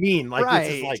 that's what I mean. Like, right,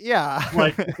 this is like, yeah,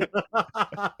 like,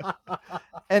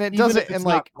 and it doesn't, and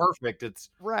like perfect. It's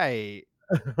right.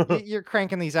 You're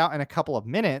cranking these out in a couple of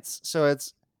minutes, so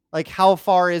it's like, how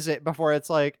far is it before it's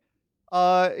like,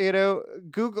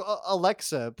 Google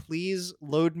Alexa, please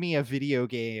load me a video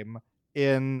game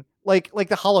in like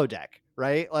the holodeck,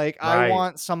 right? Like I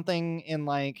want something in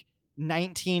like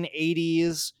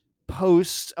 1980s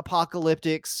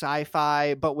post-apocalyptic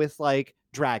sci-fi, but with like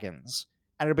dragons.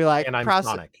 And it'll be like, and I'm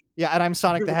Sonic. Yeah, and I'm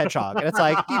Sonic the Hedgehog. And it's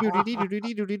like,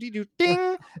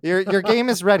 ding, your game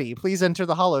is ready. Please enter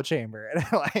the holo chamber. And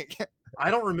like, I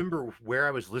don't remember where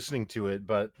I was listening to it,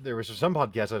 but there was some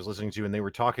podcast I was listening to, and they were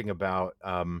talking about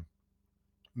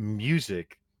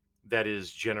music that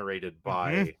is generated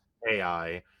by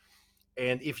AI.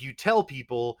 And if you tell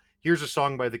people, here's a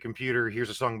song by the computer, here's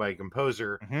a song by a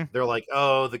composer, they're like,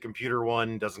 oh, the computer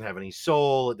one doesn't have any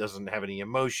soul, it doesn't have any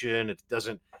emotion, it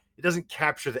doesn't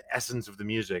capture the essence of the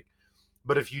music.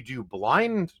 But if you do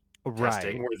blind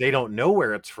testing where they don't know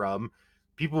where it's from,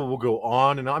 people will go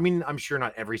on and on. I mean, I'm sure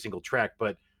not every single track,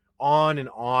 but on and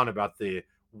on about the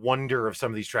wonder of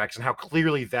some of these tracks and how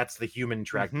clearly that's the human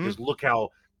track, because look how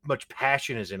much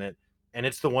passion is in it. And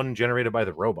it's the one generated by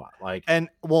the robot. Like, and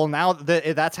well, now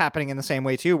that's happening in the same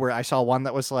way too, where I saw one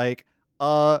that was like,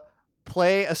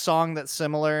 play a song that's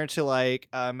similar to like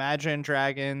Imagine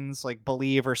Dragons, like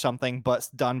Believe or something, but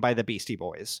done by the Beastie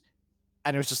Boys.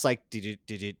 And it was just like, and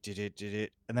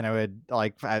then I would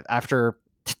like, after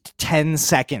 10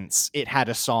 seconds, it had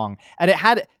a song, and it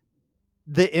had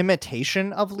the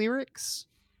imitation of lyrics.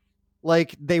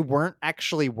 Like they weren't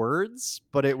actually words,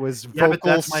 but it was vocals. But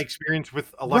that's my experience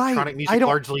with electronic music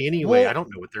largely anyway. I don't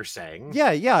know what they're saying.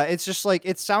 Yeah. It's just like,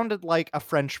 it sounded like a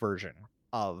French version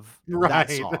of that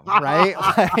song, right?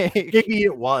 Like, maybe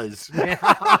it was.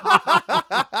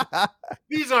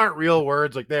 These aren't real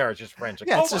words, like they are. It's just French. Like,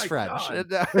 yeah, it's just French.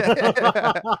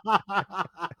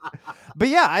 But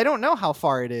yeah, I don't know how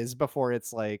far it is before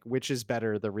it's like, which is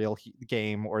better, the real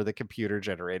game or the computer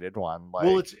generated one? Like,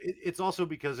 well, it's also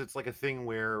because it's like a thing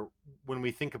where when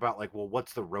we think about like, well,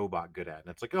 what's the robot good at? And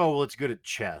it's like, oh, well, it's good at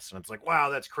chess. And it's like, wow,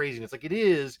 that's crazy. And it's like, it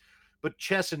is. But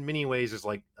chess in many ways is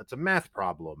like, that's a math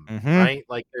problem, right?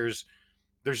 Like there's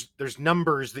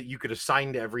numbers that you could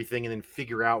assign to everything and then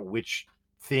figure out which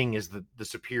thing is the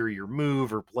superior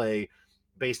move or play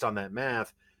based on that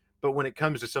math. But when it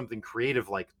comes to something creative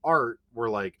like art, we're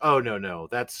like, oh, no,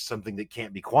 that's something that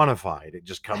can't be quantified. It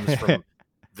just comes from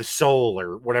the soul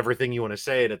or whatever thing you want to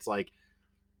say. And it's like,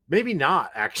 maybe not,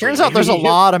 actually. Turns out there's a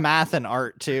lot of math in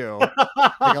art, too.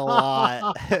 Like a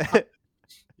lot.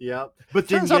 Yeah. But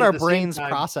turns out our brains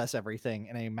process everything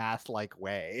in a math-like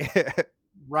way.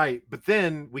 Right. But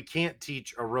then we can't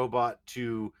teach a robot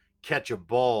to catch a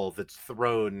ball that's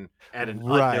thrown at an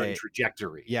unknown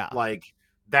trajectory. Yeah. Like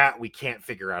that we can't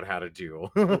figure out how to do.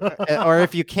 Or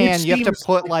if you can, you have to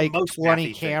put like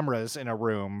 20 cameras in a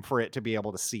room for it to be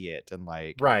able to see it, and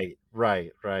like right.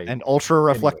 And ultra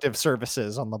reflective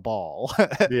surfaces on the ball.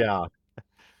 Yeah.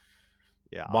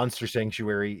 Yeah. Monster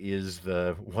Sanctuary is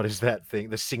what is that thing?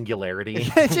 The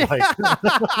singularity. Like,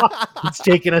 it's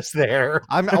taking us there.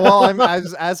 I'm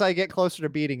as I get closer to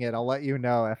beating it, I'll let you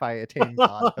know if I attain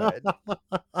godhood.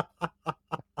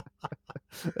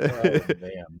 Oh,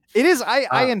 man. It is.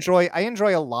 I enjoy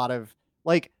a lot of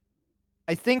like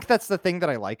I think that's the thing that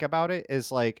I like about it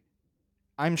is like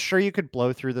I'm sure you could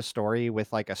blow through the story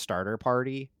with like a starter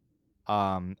party.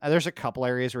 And there's a couple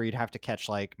areas where you'd have to catch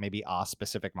like maybe a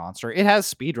specific monster. It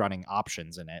has speedrunning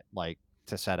options in it, like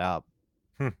to set up.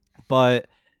 Hmm. But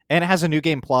and it has a new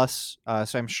game plus,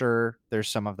 so I'm sure there's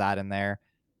some of that in there.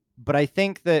 But I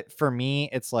think that for me,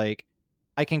 it's like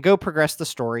I can go progress the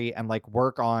story and like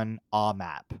work on a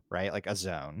map, right? Like a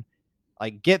zone.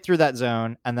 Like get through that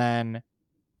zone, and then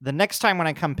the next time when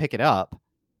I come pick it up,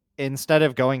 instead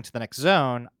of going to the next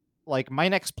zone, like my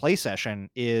next play session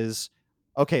is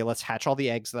okay, let's hatch all the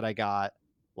eggs that I got.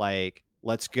 Like,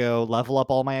 let's go level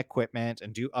up all my equipment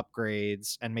and do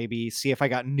upgrades and maybe see if I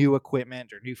got new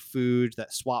equipment or new food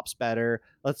that swaps better.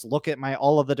 Let's look at my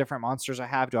all of the different monsters I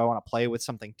have. Do I want to play with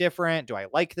something different? Do I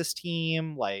like this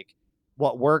team? Like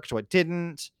what worked, what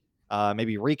didn't?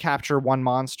 Maybe recapture one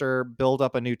monster, build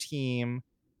up a new team,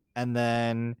 and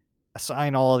then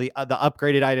assign all the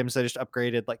upgraded items that I just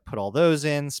upgraded, like put all those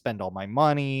in, spend all my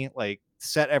money, like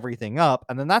set everything up,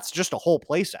 and then that's just a whole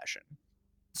play session.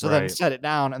 So then Right. set it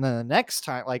down, and then the next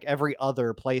time, like every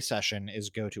other play session is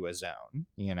go to a zone,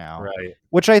 Right.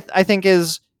 which I think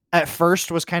is at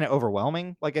first was kind of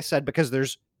overwhelming, like I said, because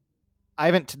there's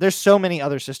so many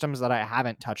other systems that I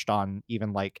haven't touched on,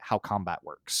 even like how combat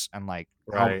works and like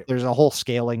how Right. there's a whole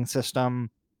scaling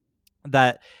system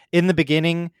that in the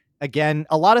beginning, again,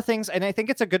 a lot of things, and I think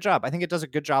it's a good job. I think it does a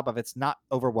good job of it's not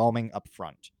overwhelming up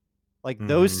front. Like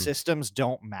those Mhm. systems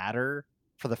don't matter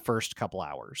for the first couple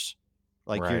hours.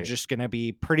 Like you're Right. just going to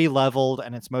be pretty leveled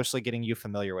and it's mostly getting you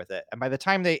familiar with it. And by the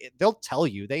time they'll tell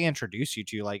you, they introduce you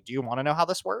to like, do you want to know how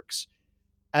this works?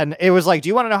 And it was like, do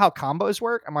you want to know how combos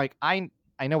work? I'm like, I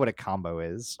know what a combo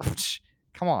is.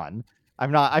 Come on.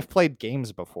 I've played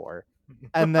games before.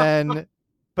 And then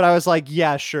but I was like,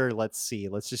 yeah, sure, let's see.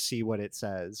 Let's just see what it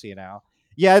says.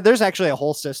 Yeah, there's actually a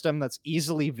whole system that's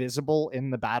easily visible in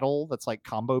the battle that's like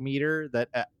combo meter that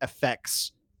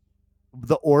affects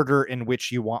the order in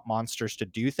which you want monsters to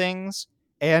do things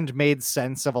and made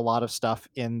sense of a lot of stuff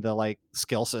in the like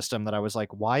skill system that I was like,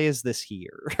 why is this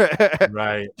here?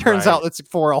 Right. Turns out Right. it's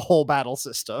for a whole battle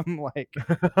system. Like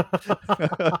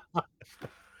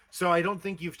So I don't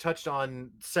think you've touched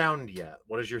on sound yet.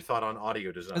 What is your thought on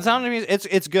audio the sound design? of music,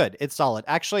 it's good. It's solid.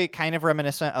 Actually kind of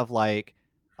reminiscent of like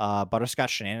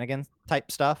Butterscotch Shenanigans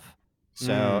type stuff.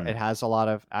 So Mm. it has a lot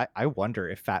of I wonder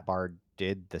if Fat Bard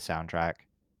did the soundtrack.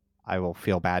 I will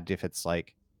feel bad if it's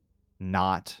like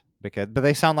not but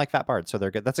they sound like Fat Bard, so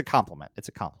they're good. That's a compliment. It's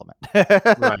a compliment.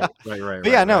 Right. Right. Right.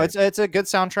 But yeah, Right. no, Right. it's a good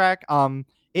soundtrack.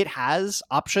 It has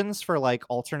options for like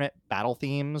alternate battle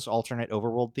themes, alternate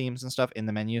overworld themes and stuff in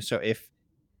the menu. So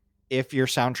if your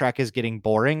soundtrack is getting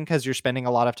boring because you're spending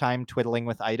a lot of time twiddling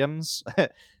with items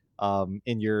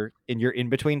in your in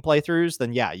between playthroughs,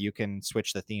 then yeah, you can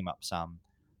switch the theme up some.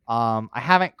 I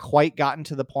haven't quite gotten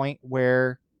to the point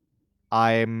where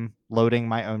I'm loading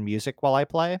my own music while I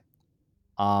play.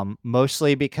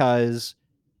 Mostly because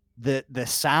the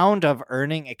sound of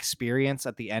earning experience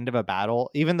at the end of a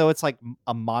battle, even though it's like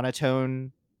a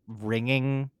monotone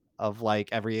ringing of like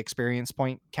every experience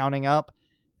point counting up,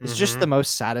 is just the Mm-hmm.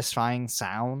 most satisfying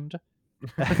sound.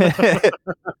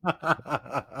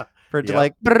 For it to Yep.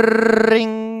 like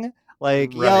ring,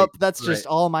 like, Right. yup, that's Right. just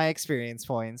all my experience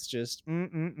points. Just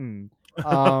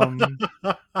um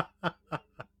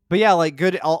but yeah, like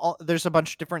good. There's a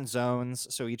bunch of different zones,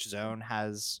 so each zone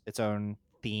has its own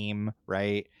theme,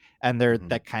 right? And they're Mhm.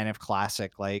 that kind of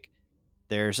classic. Like,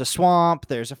 there's a swamp,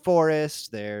 there's a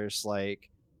forest, there's like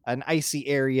an icy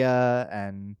area,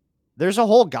 and there's a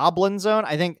whole goblin zone.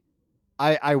 I think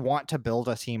I want to build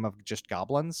a team of just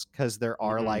goblins because there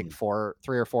are like Mm.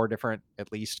 3 or 4 different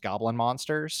at least goblin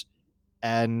monsters,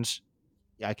 and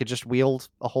yeah, I could just wield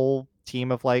a whole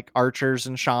team of like archers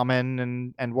and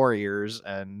shaman and warriors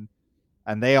and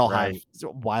they all have Right.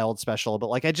 wild special, but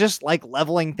like I just like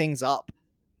leveling things up.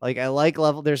 Like I like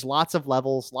level there's lots of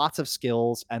levels, lots of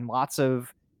skills and lots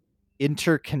of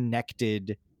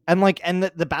interconnected and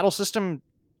the battle system,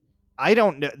 I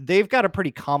don't know, they've got a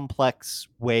pretty complex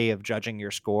way of judging your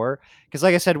score because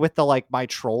like I said with the like my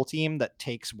troll team that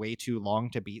takes way too long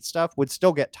to beat stuff would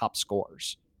still get top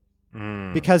scores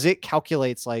Mm. because it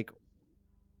calculates like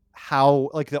how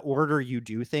like the order you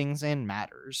do things in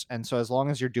matters. And so as long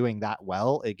as you're doing that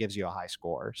well, it gives you a high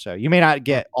score. So you may not Mm.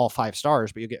 get all 5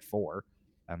 stars, but you get 4.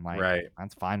 And like Right.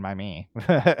 that's fine by me.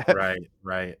 Right.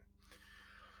 Right.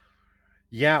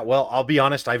 Yeah. Well, I'll be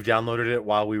honest. I've downloaded it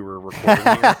while we were recording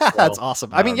here. That's So,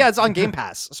 awesome. I mean, yeah, it's on Game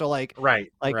Pass. So right.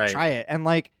 like Right. try it. And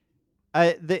like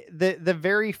the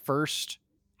very first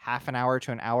half an hour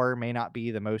to an hour may not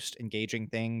be the most engaging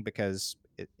thing because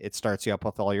it starts you up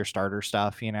with all your starter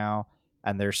stuff.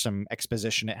 and there's some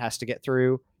exposition it has to get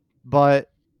through. But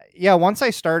yeah, once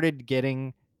I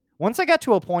got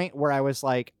to a point where I was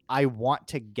like, I want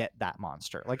to get that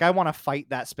monster. Like, I want to fight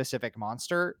that specific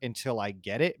monster until I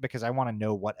get it because I want to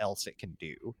know what else it can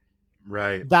do.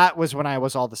 Right. That was when I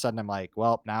was all of a sudden, I'm like,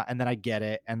 well, now, and then I get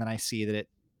it. And then I see that it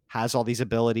has all these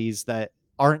abilities that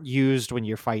aren't used when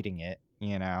you're fighting it,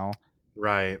 you know?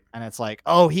 Right. And it's like,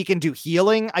 oh, he can do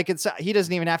healing. He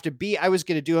doesn't even have to be, I was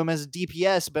going to do him as a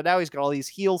DPS, but now he's got all these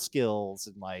heal skills.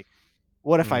 And like,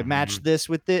 what if I match this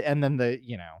with it? And then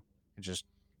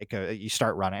you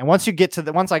start running. And once I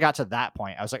got to that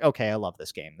point, I was like, okay, I love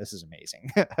this game. This is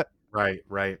amazing.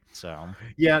 Right. So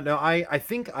yeah, no,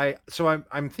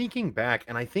 I'm thinking back,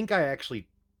 and I think I actually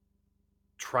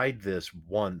tried this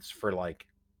once for like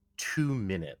 2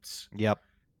 minutes. Yep.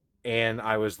 And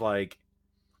I was like,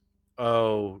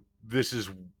 oh, this is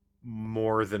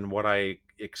more than what I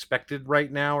expected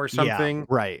right now or something. Yeah,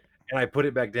 right. And I put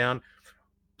it back down.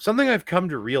 Something I've come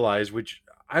to realize, which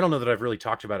I don't know that I've really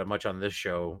talked about it much on this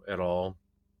show at all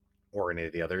or any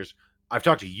of the others. I've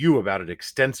talked to you about it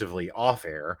extensively off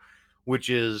air, which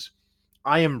is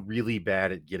I am really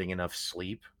bad at getting enough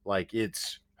sleep. Like,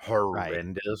 it's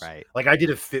horrendous. Right. Like, I did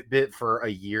a Fitbit for a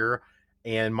year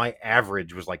and my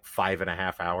average was like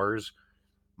 5.5 hours.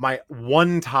 My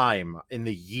one time in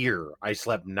the year I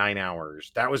slept 9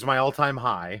 hours. That was my all-time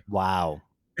high. Wow.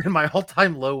 And my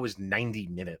all-time low was 90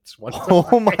 minutes.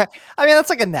 Oh my! I mean, that's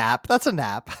like a nap. That's a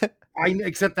nap.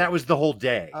 Except that was the whole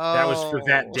day. That was for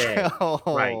that day.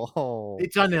 Right.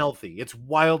 It's unhealthy. It's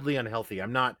wildly unhealthy.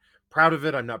 I'm not proud of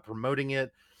it. I'm not promoting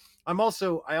it. I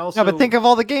also No, but think of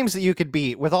all the games that you could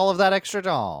beat with all of that extra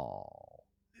doll.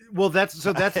 Well, that's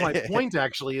my point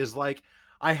actually, is like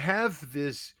I have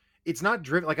this, it's not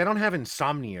driven, like I don't have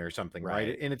insomnia or something,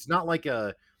 right? And it's not like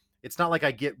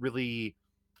I get really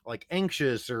like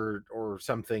anxious or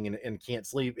something and can't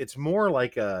sleep. It's more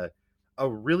like a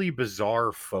really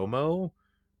bizarre FOMO.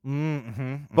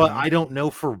 But I don't know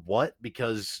for what,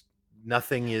 because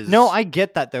nothing is. No, I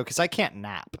get that though, because I can't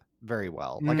nap very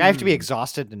well. Like, I have to be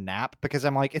exhausted to nap because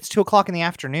I'm like, it's 2:00 in the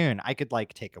afternoon. I could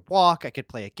like take a walk, I could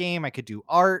play a game, I could do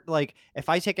art. Like, if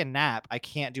I take a nap, I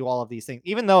can't do all of these things.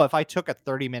 Even though if I took a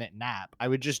 30-minute nap, I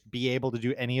would just be able to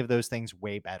do any of those things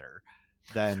way better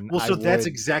than. Well, so that's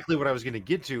exactly what I was going to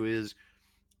get to. Is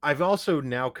I've also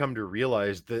now come to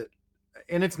realize that,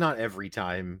 and it's not every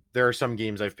time. There are some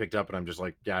games I've picked up and I'm just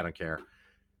like, yeah, I don't care.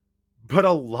 But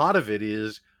a lot of it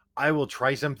is I will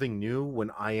try something new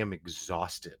when I am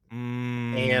exhausted.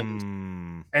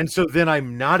 And so then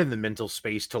I'm not in the mental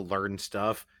space to learn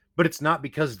stuff, but it's not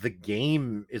because the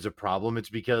game is a problem. It's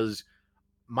because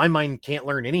my mind can't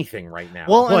learn anything right now.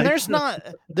 Well, and there's not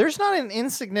an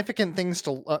insignificant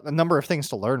number of things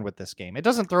to learn with this game. It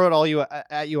doesn't throw it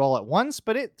at you all at once,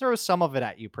 but it throws some of it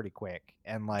at you pretty quick.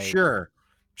 And like, sure.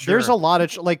 There's a lot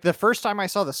of like the first time I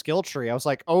saw the skill tree, I was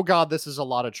like, oh god, this is a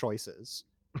lot of choices.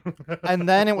 And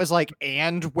then it was like,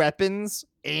 and weapons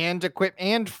and equip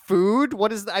and food.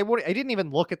 What is that? I didn't even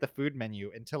look at the food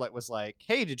menu until it was like,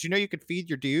 hey, did you know you could feed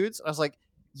your dudes? I was like,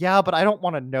 yeah, but I don't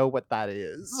want to know what that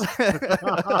is.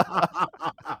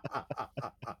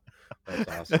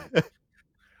 That's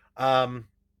awesome.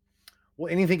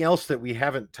 Well, anything else that we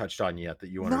haven't touched on yet that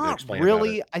you wanted to explain?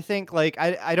 Really, about it? I think like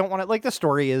I don't want to, like, the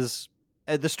story is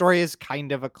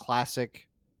kind of a classic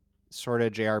sort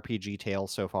of JRPG tale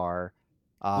so far.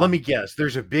 Let me guess.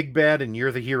 There's a big bad, and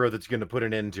you're the hero that's going to put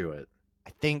an end to it.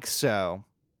 I think so.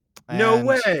 No And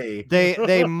way.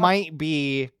 they might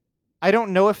be. I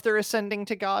don't know if they're ascending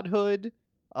to godhood.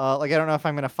 Like, I don't know if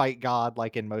I'm going to fight God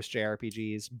like in most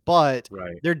JRPGs, but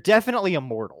they're definitely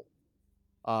immortal.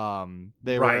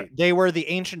 They were the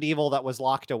ancient evil that was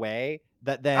locked away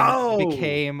that then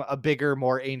became a bigger,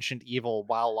 more ancient evil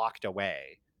while locked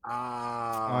away.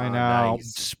 I know.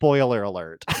 Nice. Spoiler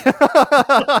alert.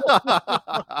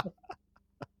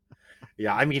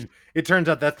 Yeah, I mean, it turns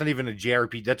out that's not even a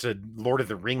JRPG. That's a Lord of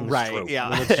the Rings trope. Yeah,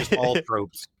 I mean, it's just all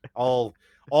tropes.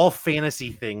 All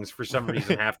fantasy things for some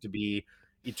reason have to be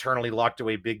eternally locked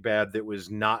away big bad that was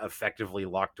not effectively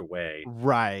locked away.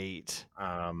 Right.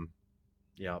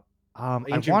 Yeah. I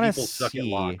Ancient want people to suck at see.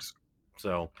 locks.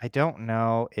 So I don't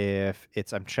know if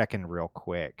it's. I'm checking real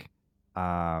quick.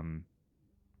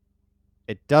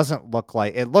 It doesn't look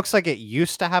like. It looks like it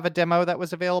used to have a demo that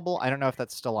was available. I don't know if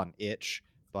that's still on itch,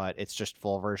 but it's just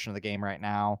full version of the game right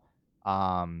now.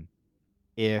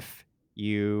 If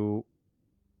you.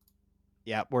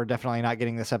 Yeah, we're definitely not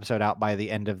getting this episode out by the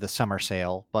end of the summer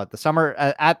sale, but the summer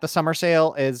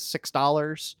sale is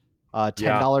 $6,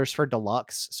 $10 for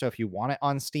deluxe. So if you want it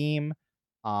on Steam,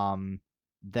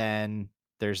 then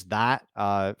there's that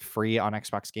free on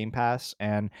Xbox Game Pass.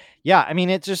 And yeah, I mean,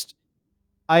 it just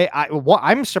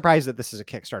I'm surprised that this is a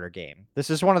Kickstarter game. This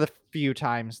is one of the few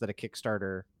times that a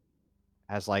Kickstarter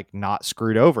has like not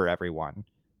screwed over everyone.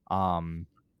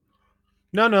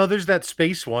 No, there's that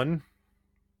space one.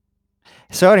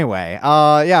 So anyway,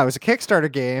 yeah, it was a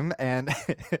Kickstarter game, and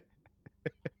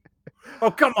oh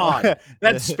come on,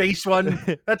 that space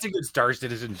one. That's a good Star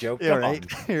Citizen joke. Yeah, right.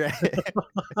 Right.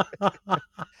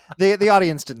 The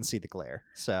audience didn't see the glare,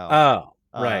 so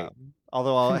right.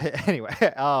 Although anyway,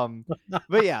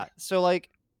 but yeah, so like,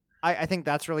 I think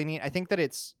that's really neat. I think that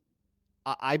it's.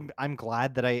 I'm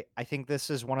glad that I think this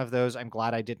is one of those. I'm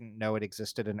glad I didn't know it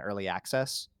existed in early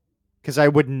access, because I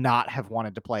would not have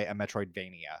wanted to play a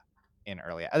Metroidvania in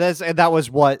early. That was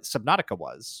what Subnautica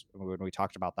was when we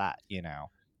talked about that.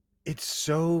 It's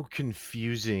so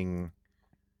confusing.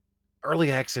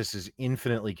 Early access is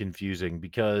infinitely confusing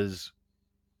because,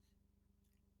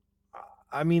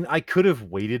 I mean, I could have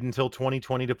waited until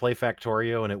 2020 to play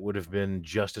Factorio and it would have been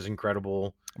just as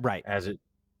incredible, right, as it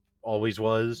always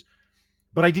was.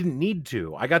 But I didn't need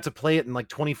to. I got to play it in like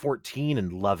 2014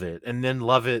 and love it, and then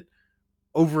love it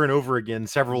over and over again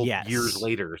several years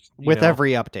later. With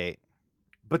every update.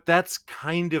 But that's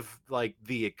kind of like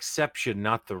the exception,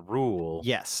 not the rule.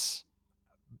 Yes.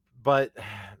 But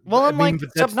well, I mean,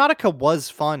 Subnautica was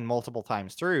fun multiple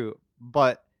times through,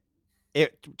 but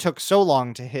it took so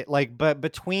long to hit. But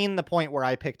between the point where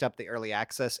I picked up the early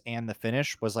access and the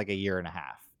finish was like a year and a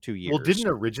half, 2 years. Well, didn't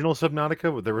original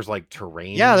Subnautica, there was like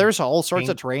terrain? Yeah, there's all sorts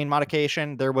of terrain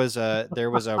modification. There was a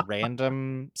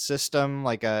random system,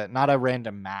 like not a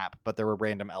random map, but there were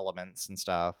random elements and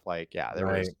stuff. Like, yeah, there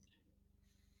was.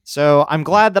 So I'm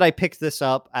glad that I picked this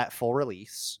up at full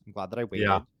release. I'm glad that I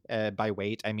waited. By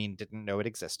wait, I mean didn't know it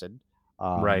existed.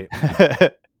 Right.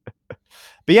 But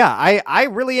yeah, I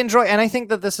really enjoy, and I think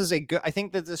that this is I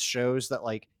think that this shows that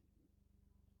like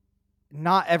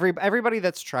not everybody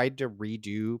that's tried to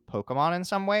redo Pokemon in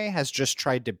some way has just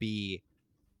tried to be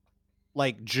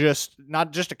like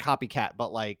not just a copycat,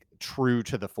 but like true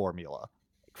to the formula.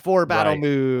 4 battle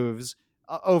moves,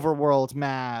 overworld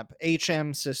map,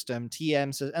 HM system,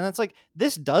 TM system, and it's like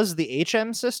this does the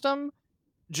HM system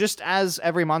just as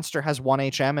every monster has 1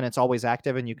 HM and it's always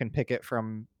active, and you can pick it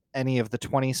from any of the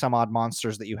 20 some odd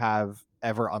monsters that you have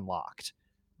ever unlocked.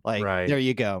 Like, there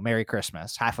you go. Merry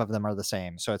Christmas. Half of them are the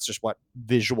same. So it's just what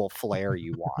visual flair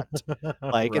you want.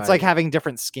 Like, it's like having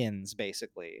different skins,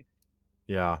 basically.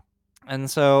 Yeah. And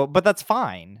so, but that's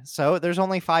fine. So there's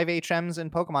only 5 HMs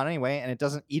in Pokemon anyway, and it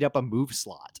doesn't eat up a move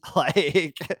slot.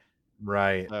 Like,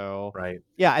 right. So, right.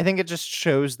 Yeah, I think it just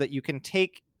shows that you can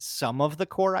take some of the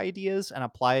core ideas and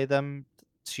apply them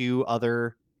to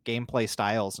other gameplay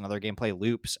styles and other gameplay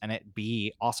loops, and it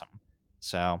be awesome.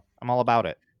 So I'm all about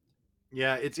it.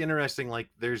 Yeah, it's interesting. Like,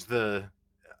 there's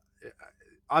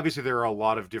obviously there are a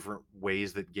lot of different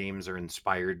ways that games are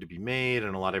inspired to be made,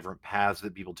 and a lot of different paths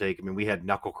that people take. I mean, we had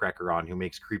Knucklecracker on, who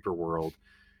makes Creeper World,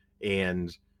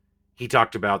 and he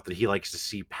talked about that he likes to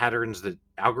see patterns that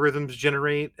algorithms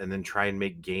generate and then try and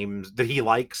make games that he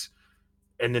likes,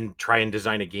 and then try and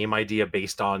design a game idea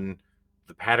based on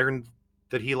the pattern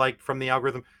that he liked from the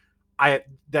algorithm.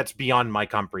 That's beyond my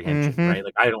comprehension, right?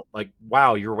 Like, I don't like,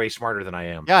 wow, you're way smarter than I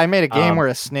am. Yeah, I made a game where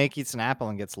a snake eats an apple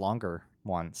and gets longer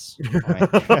once.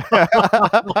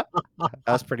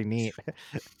 That's pretty neat.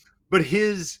 But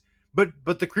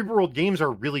but the Creeper World games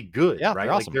are really good, yeah, right?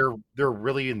 They're awesome. Like, they're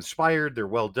really inspired, they're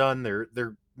well done,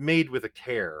 they're made with a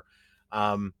care.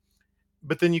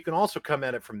 But then you can also come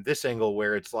at it from this angle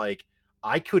where it's like,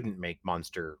 I couldn't make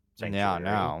Monster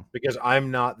Sanctuary because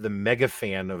I'm not the mega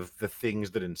fan of the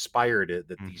things that inspired it,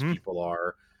 that these people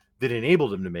are, that enabled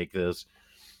them to make this.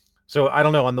 So I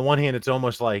don't know. On the one hand, it's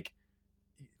almost like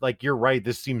you're right.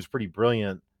 This seems pretty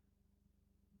brilliant,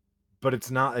 but it's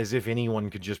not as if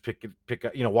anyone could just pick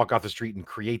up, walk off the street and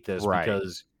create this,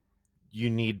 because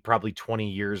you need probably 20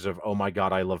 years of, oh my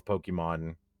God, I love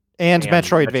Pokemon. And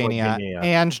Metroidvania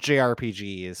and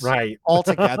JRPGs, right? All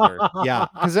together, yeah.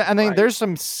 Because I mean, there's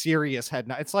some serious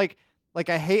head. It's like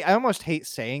I almost hate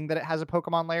saying that it has a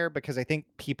Pokemon layer, because I think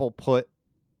people put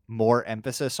more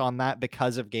emphasis on that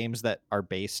because of games that are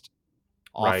based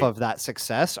off of that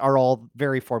success are all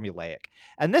very formulaic,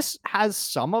 and this has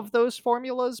some of those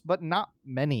formulas, but not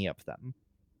many of them.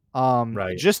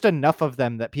 Just enough of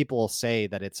them that people will say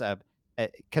that it's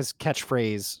because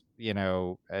catchphrase,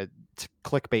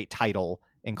 clickbait title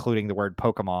including the word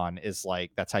Pokemon is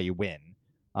like, that's how you win.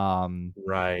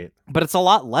 But it's a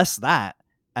lot less that,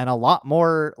 and a lot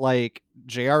more like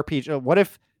JRPG. What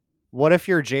if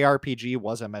your JRPG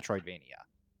was a Metroidvania?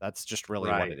 That's just really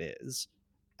what it is.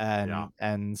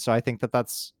 And so I think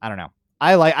that's, I don't know.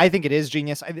 I think it is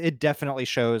genius. It definitely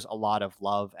shows a lot of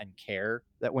love and care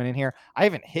that went in here. I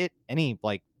haven't hit any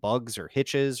like bugs or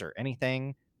hitches or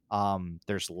anything.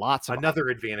 There's lots of Another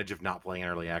advantage of not playing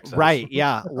early access. right,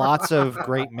 yeah, lots of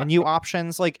great menu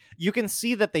options. Like you can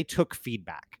see that they took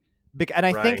feedback. And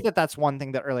I think Right. that that's one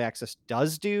thing that early access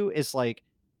does do is like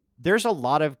there's a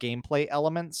lot of gameplay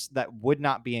elements that would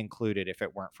not be included if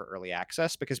it weren't for early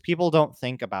access because people don't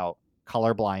think about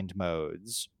colorblind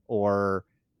modes or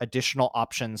additional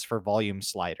options for volume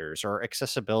sliders or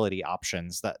accessibility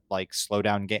options that like slow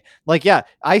down game. Like, yeah,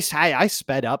 I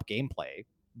sped up gameplay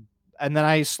and then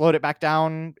I slowed it back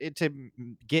down to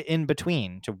get in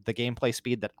between to the gameplay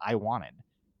speed that I wanted.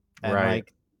 And Right.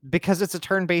 like, because it's a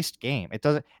turn-based game, it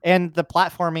doesn't, and the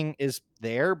platforming is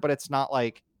there, but it's not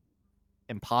like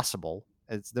impossible.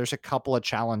 There's a couple of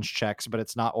challenge checks, but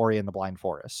it's not Ori and the Blind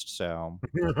Forest. So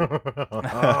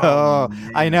Oh,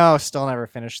 I man. know, still never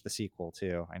finished the sequel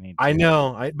too. I need to. I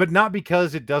know, but not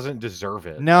because it doesn't deserve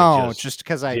it. No, just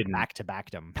because I didn't. back to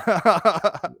backed him.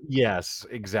 Yes,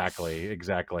 exactly.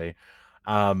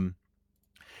 Um,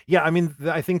 yeah, I mean,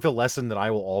 I think the lesson that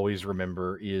I will always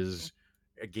remember is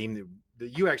a game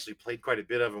that you actually played quite a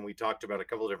bit of, and we talked about a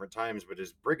couple of different times, but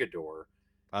is Brigador.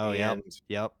 Oh, and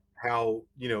yep. how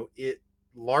it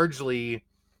largely,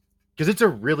 because it's a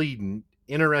really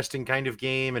interesting kind of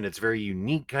game and it's very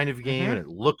unique kind of game and it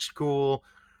looks cool,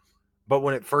 but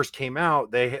when it first came out,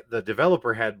 the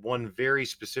developer had one very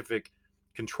specific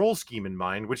control scheme in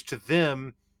mind, which to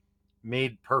them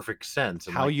made perfect sense.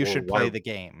 And How like, you well, should play the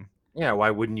game. Yeah,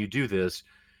 why wouldn't you do this?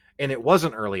 And it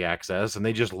wasn't early access, and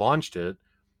they just launched it.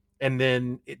 And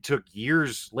then it took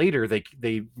years later. They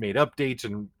made updates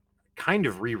and kind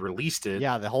of re-released it.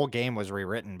 Yeah, the whole game was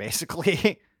rewritten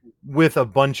basically. With a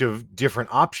bunch of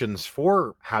different options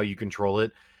for how you control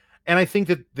it. And I think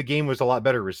that the game was a lot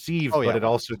better received, but it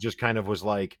also just kind of was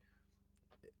like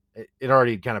it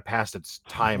already kind of passed its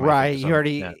time. Right. Think, you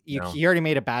already extent, you already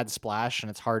made a bad splash and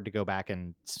it's hard to go back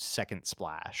and second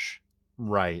splash.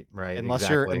 Right. Unless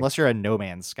Exactly. you're a No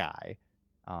Man's Sky.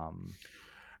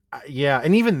 Yeah,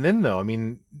 and even then though, I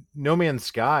mean, No Man's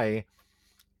Sky,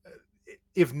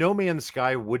 if No Man's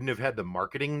Sky wouldn't have had the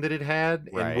marketing that it had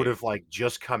and would have like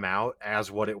just come out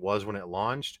as what it was when it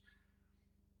launched,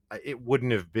 it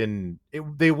wouldn't have been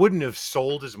they wouldn't have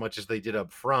sold as much as they did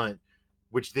up front,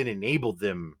 which then enabled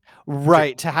them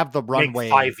to have the runway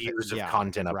 5 years of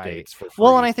content updates for free.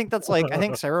 Well, and I think that's like I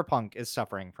think Cyberpunk is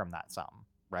suffering from that some,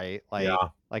 right? Like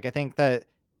like I think that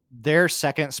their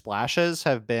second splashes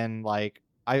have been like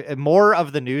more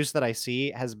of the news that I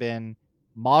see has been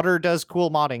modder does cool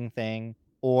modding thing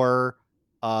or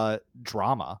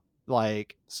drama.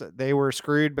 Like so they were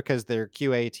screwed because their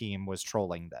QA team was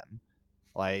trolling them.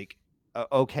 Like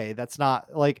okay, that's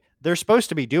not like they're supposed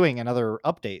to be doing another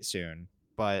update soon,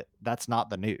 but that's not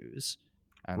the news.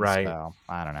 And so,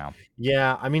 I don't know.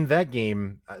 Yeah, I mean that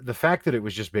game, the fact that it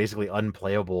was just basically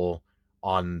unplayable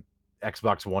on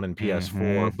Xbox One and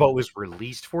PS4, but was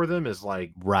released for them is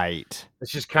like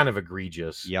it's just kind of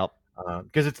egregious. Yep.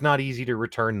 Because it's not easy to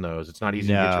return those. It's not easy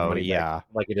to get your money back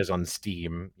like it is on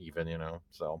Steam, even,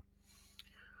 so.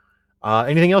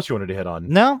 Anything else you wanted to hit on?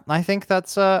 No, I think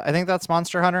that's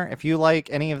Monster Hunter. If you like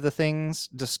any of the things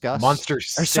discussed,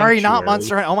 sorry, not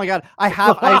Monster Hunter. Oh my god, I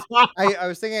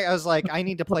was thinking, I was like, I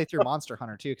need to play through Monster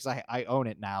Hunter too because I own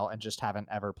it now and just haven't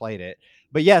ever played it.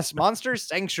 But yes, Monster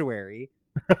Sanctuary.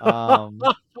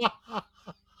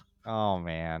 Oh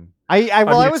man, I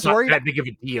was worried. That big of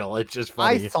a deal. It's just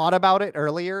funny. I thought about it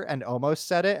earlier and almost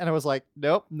said it, and I was like,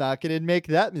 nope, not gonna make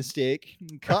that mistake.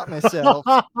 Caught myself.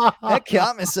 I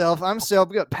caught myself. I'm so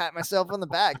gonna pat myself on the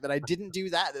back that I didn't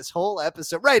do that this whole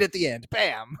episode. Right at the end,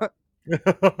 bam.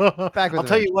 I'll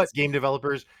tell you what, game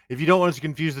developers, if you don't want us to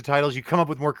confuse the titles, you come up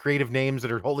with more creative names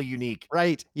that are wholly unique.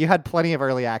 Right, you had plenty of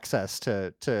early access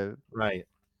to right,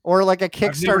 or like a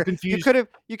Kickstarter. You could have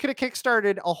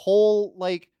kickstarted a whole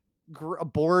like a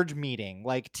board meeting,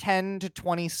 like 10 to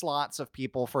 20 slots of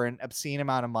people for an obscene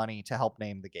amount of money to help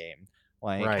name the game.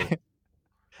 Like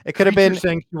it could have been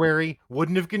Sanctuary,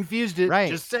 wouldn't have confused it. Right.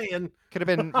 Just saying. Could have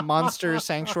been Monster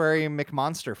Sanctuary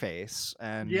McMonsterface.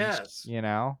 And yes.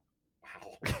 Wow.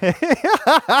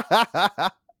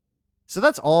 So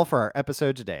that's all for our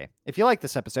episode today. If you like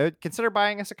this episode, consider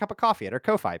buying us a cup of coffee at our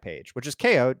Ko-Fi page, which is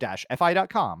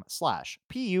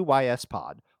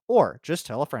ko-fi.com/PUYSpod. Or just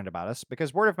tell a friend about us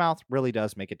because word of mouth really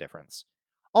does make a difference.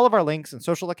 All of our links and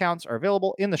social accounts are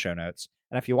available in the show notes.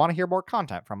 And if you want to hear more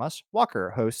content from us,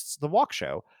 Walker hosts The Walk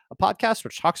Show, a podcast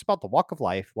which talks about the walk of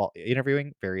life while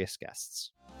interviewing various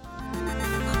guests.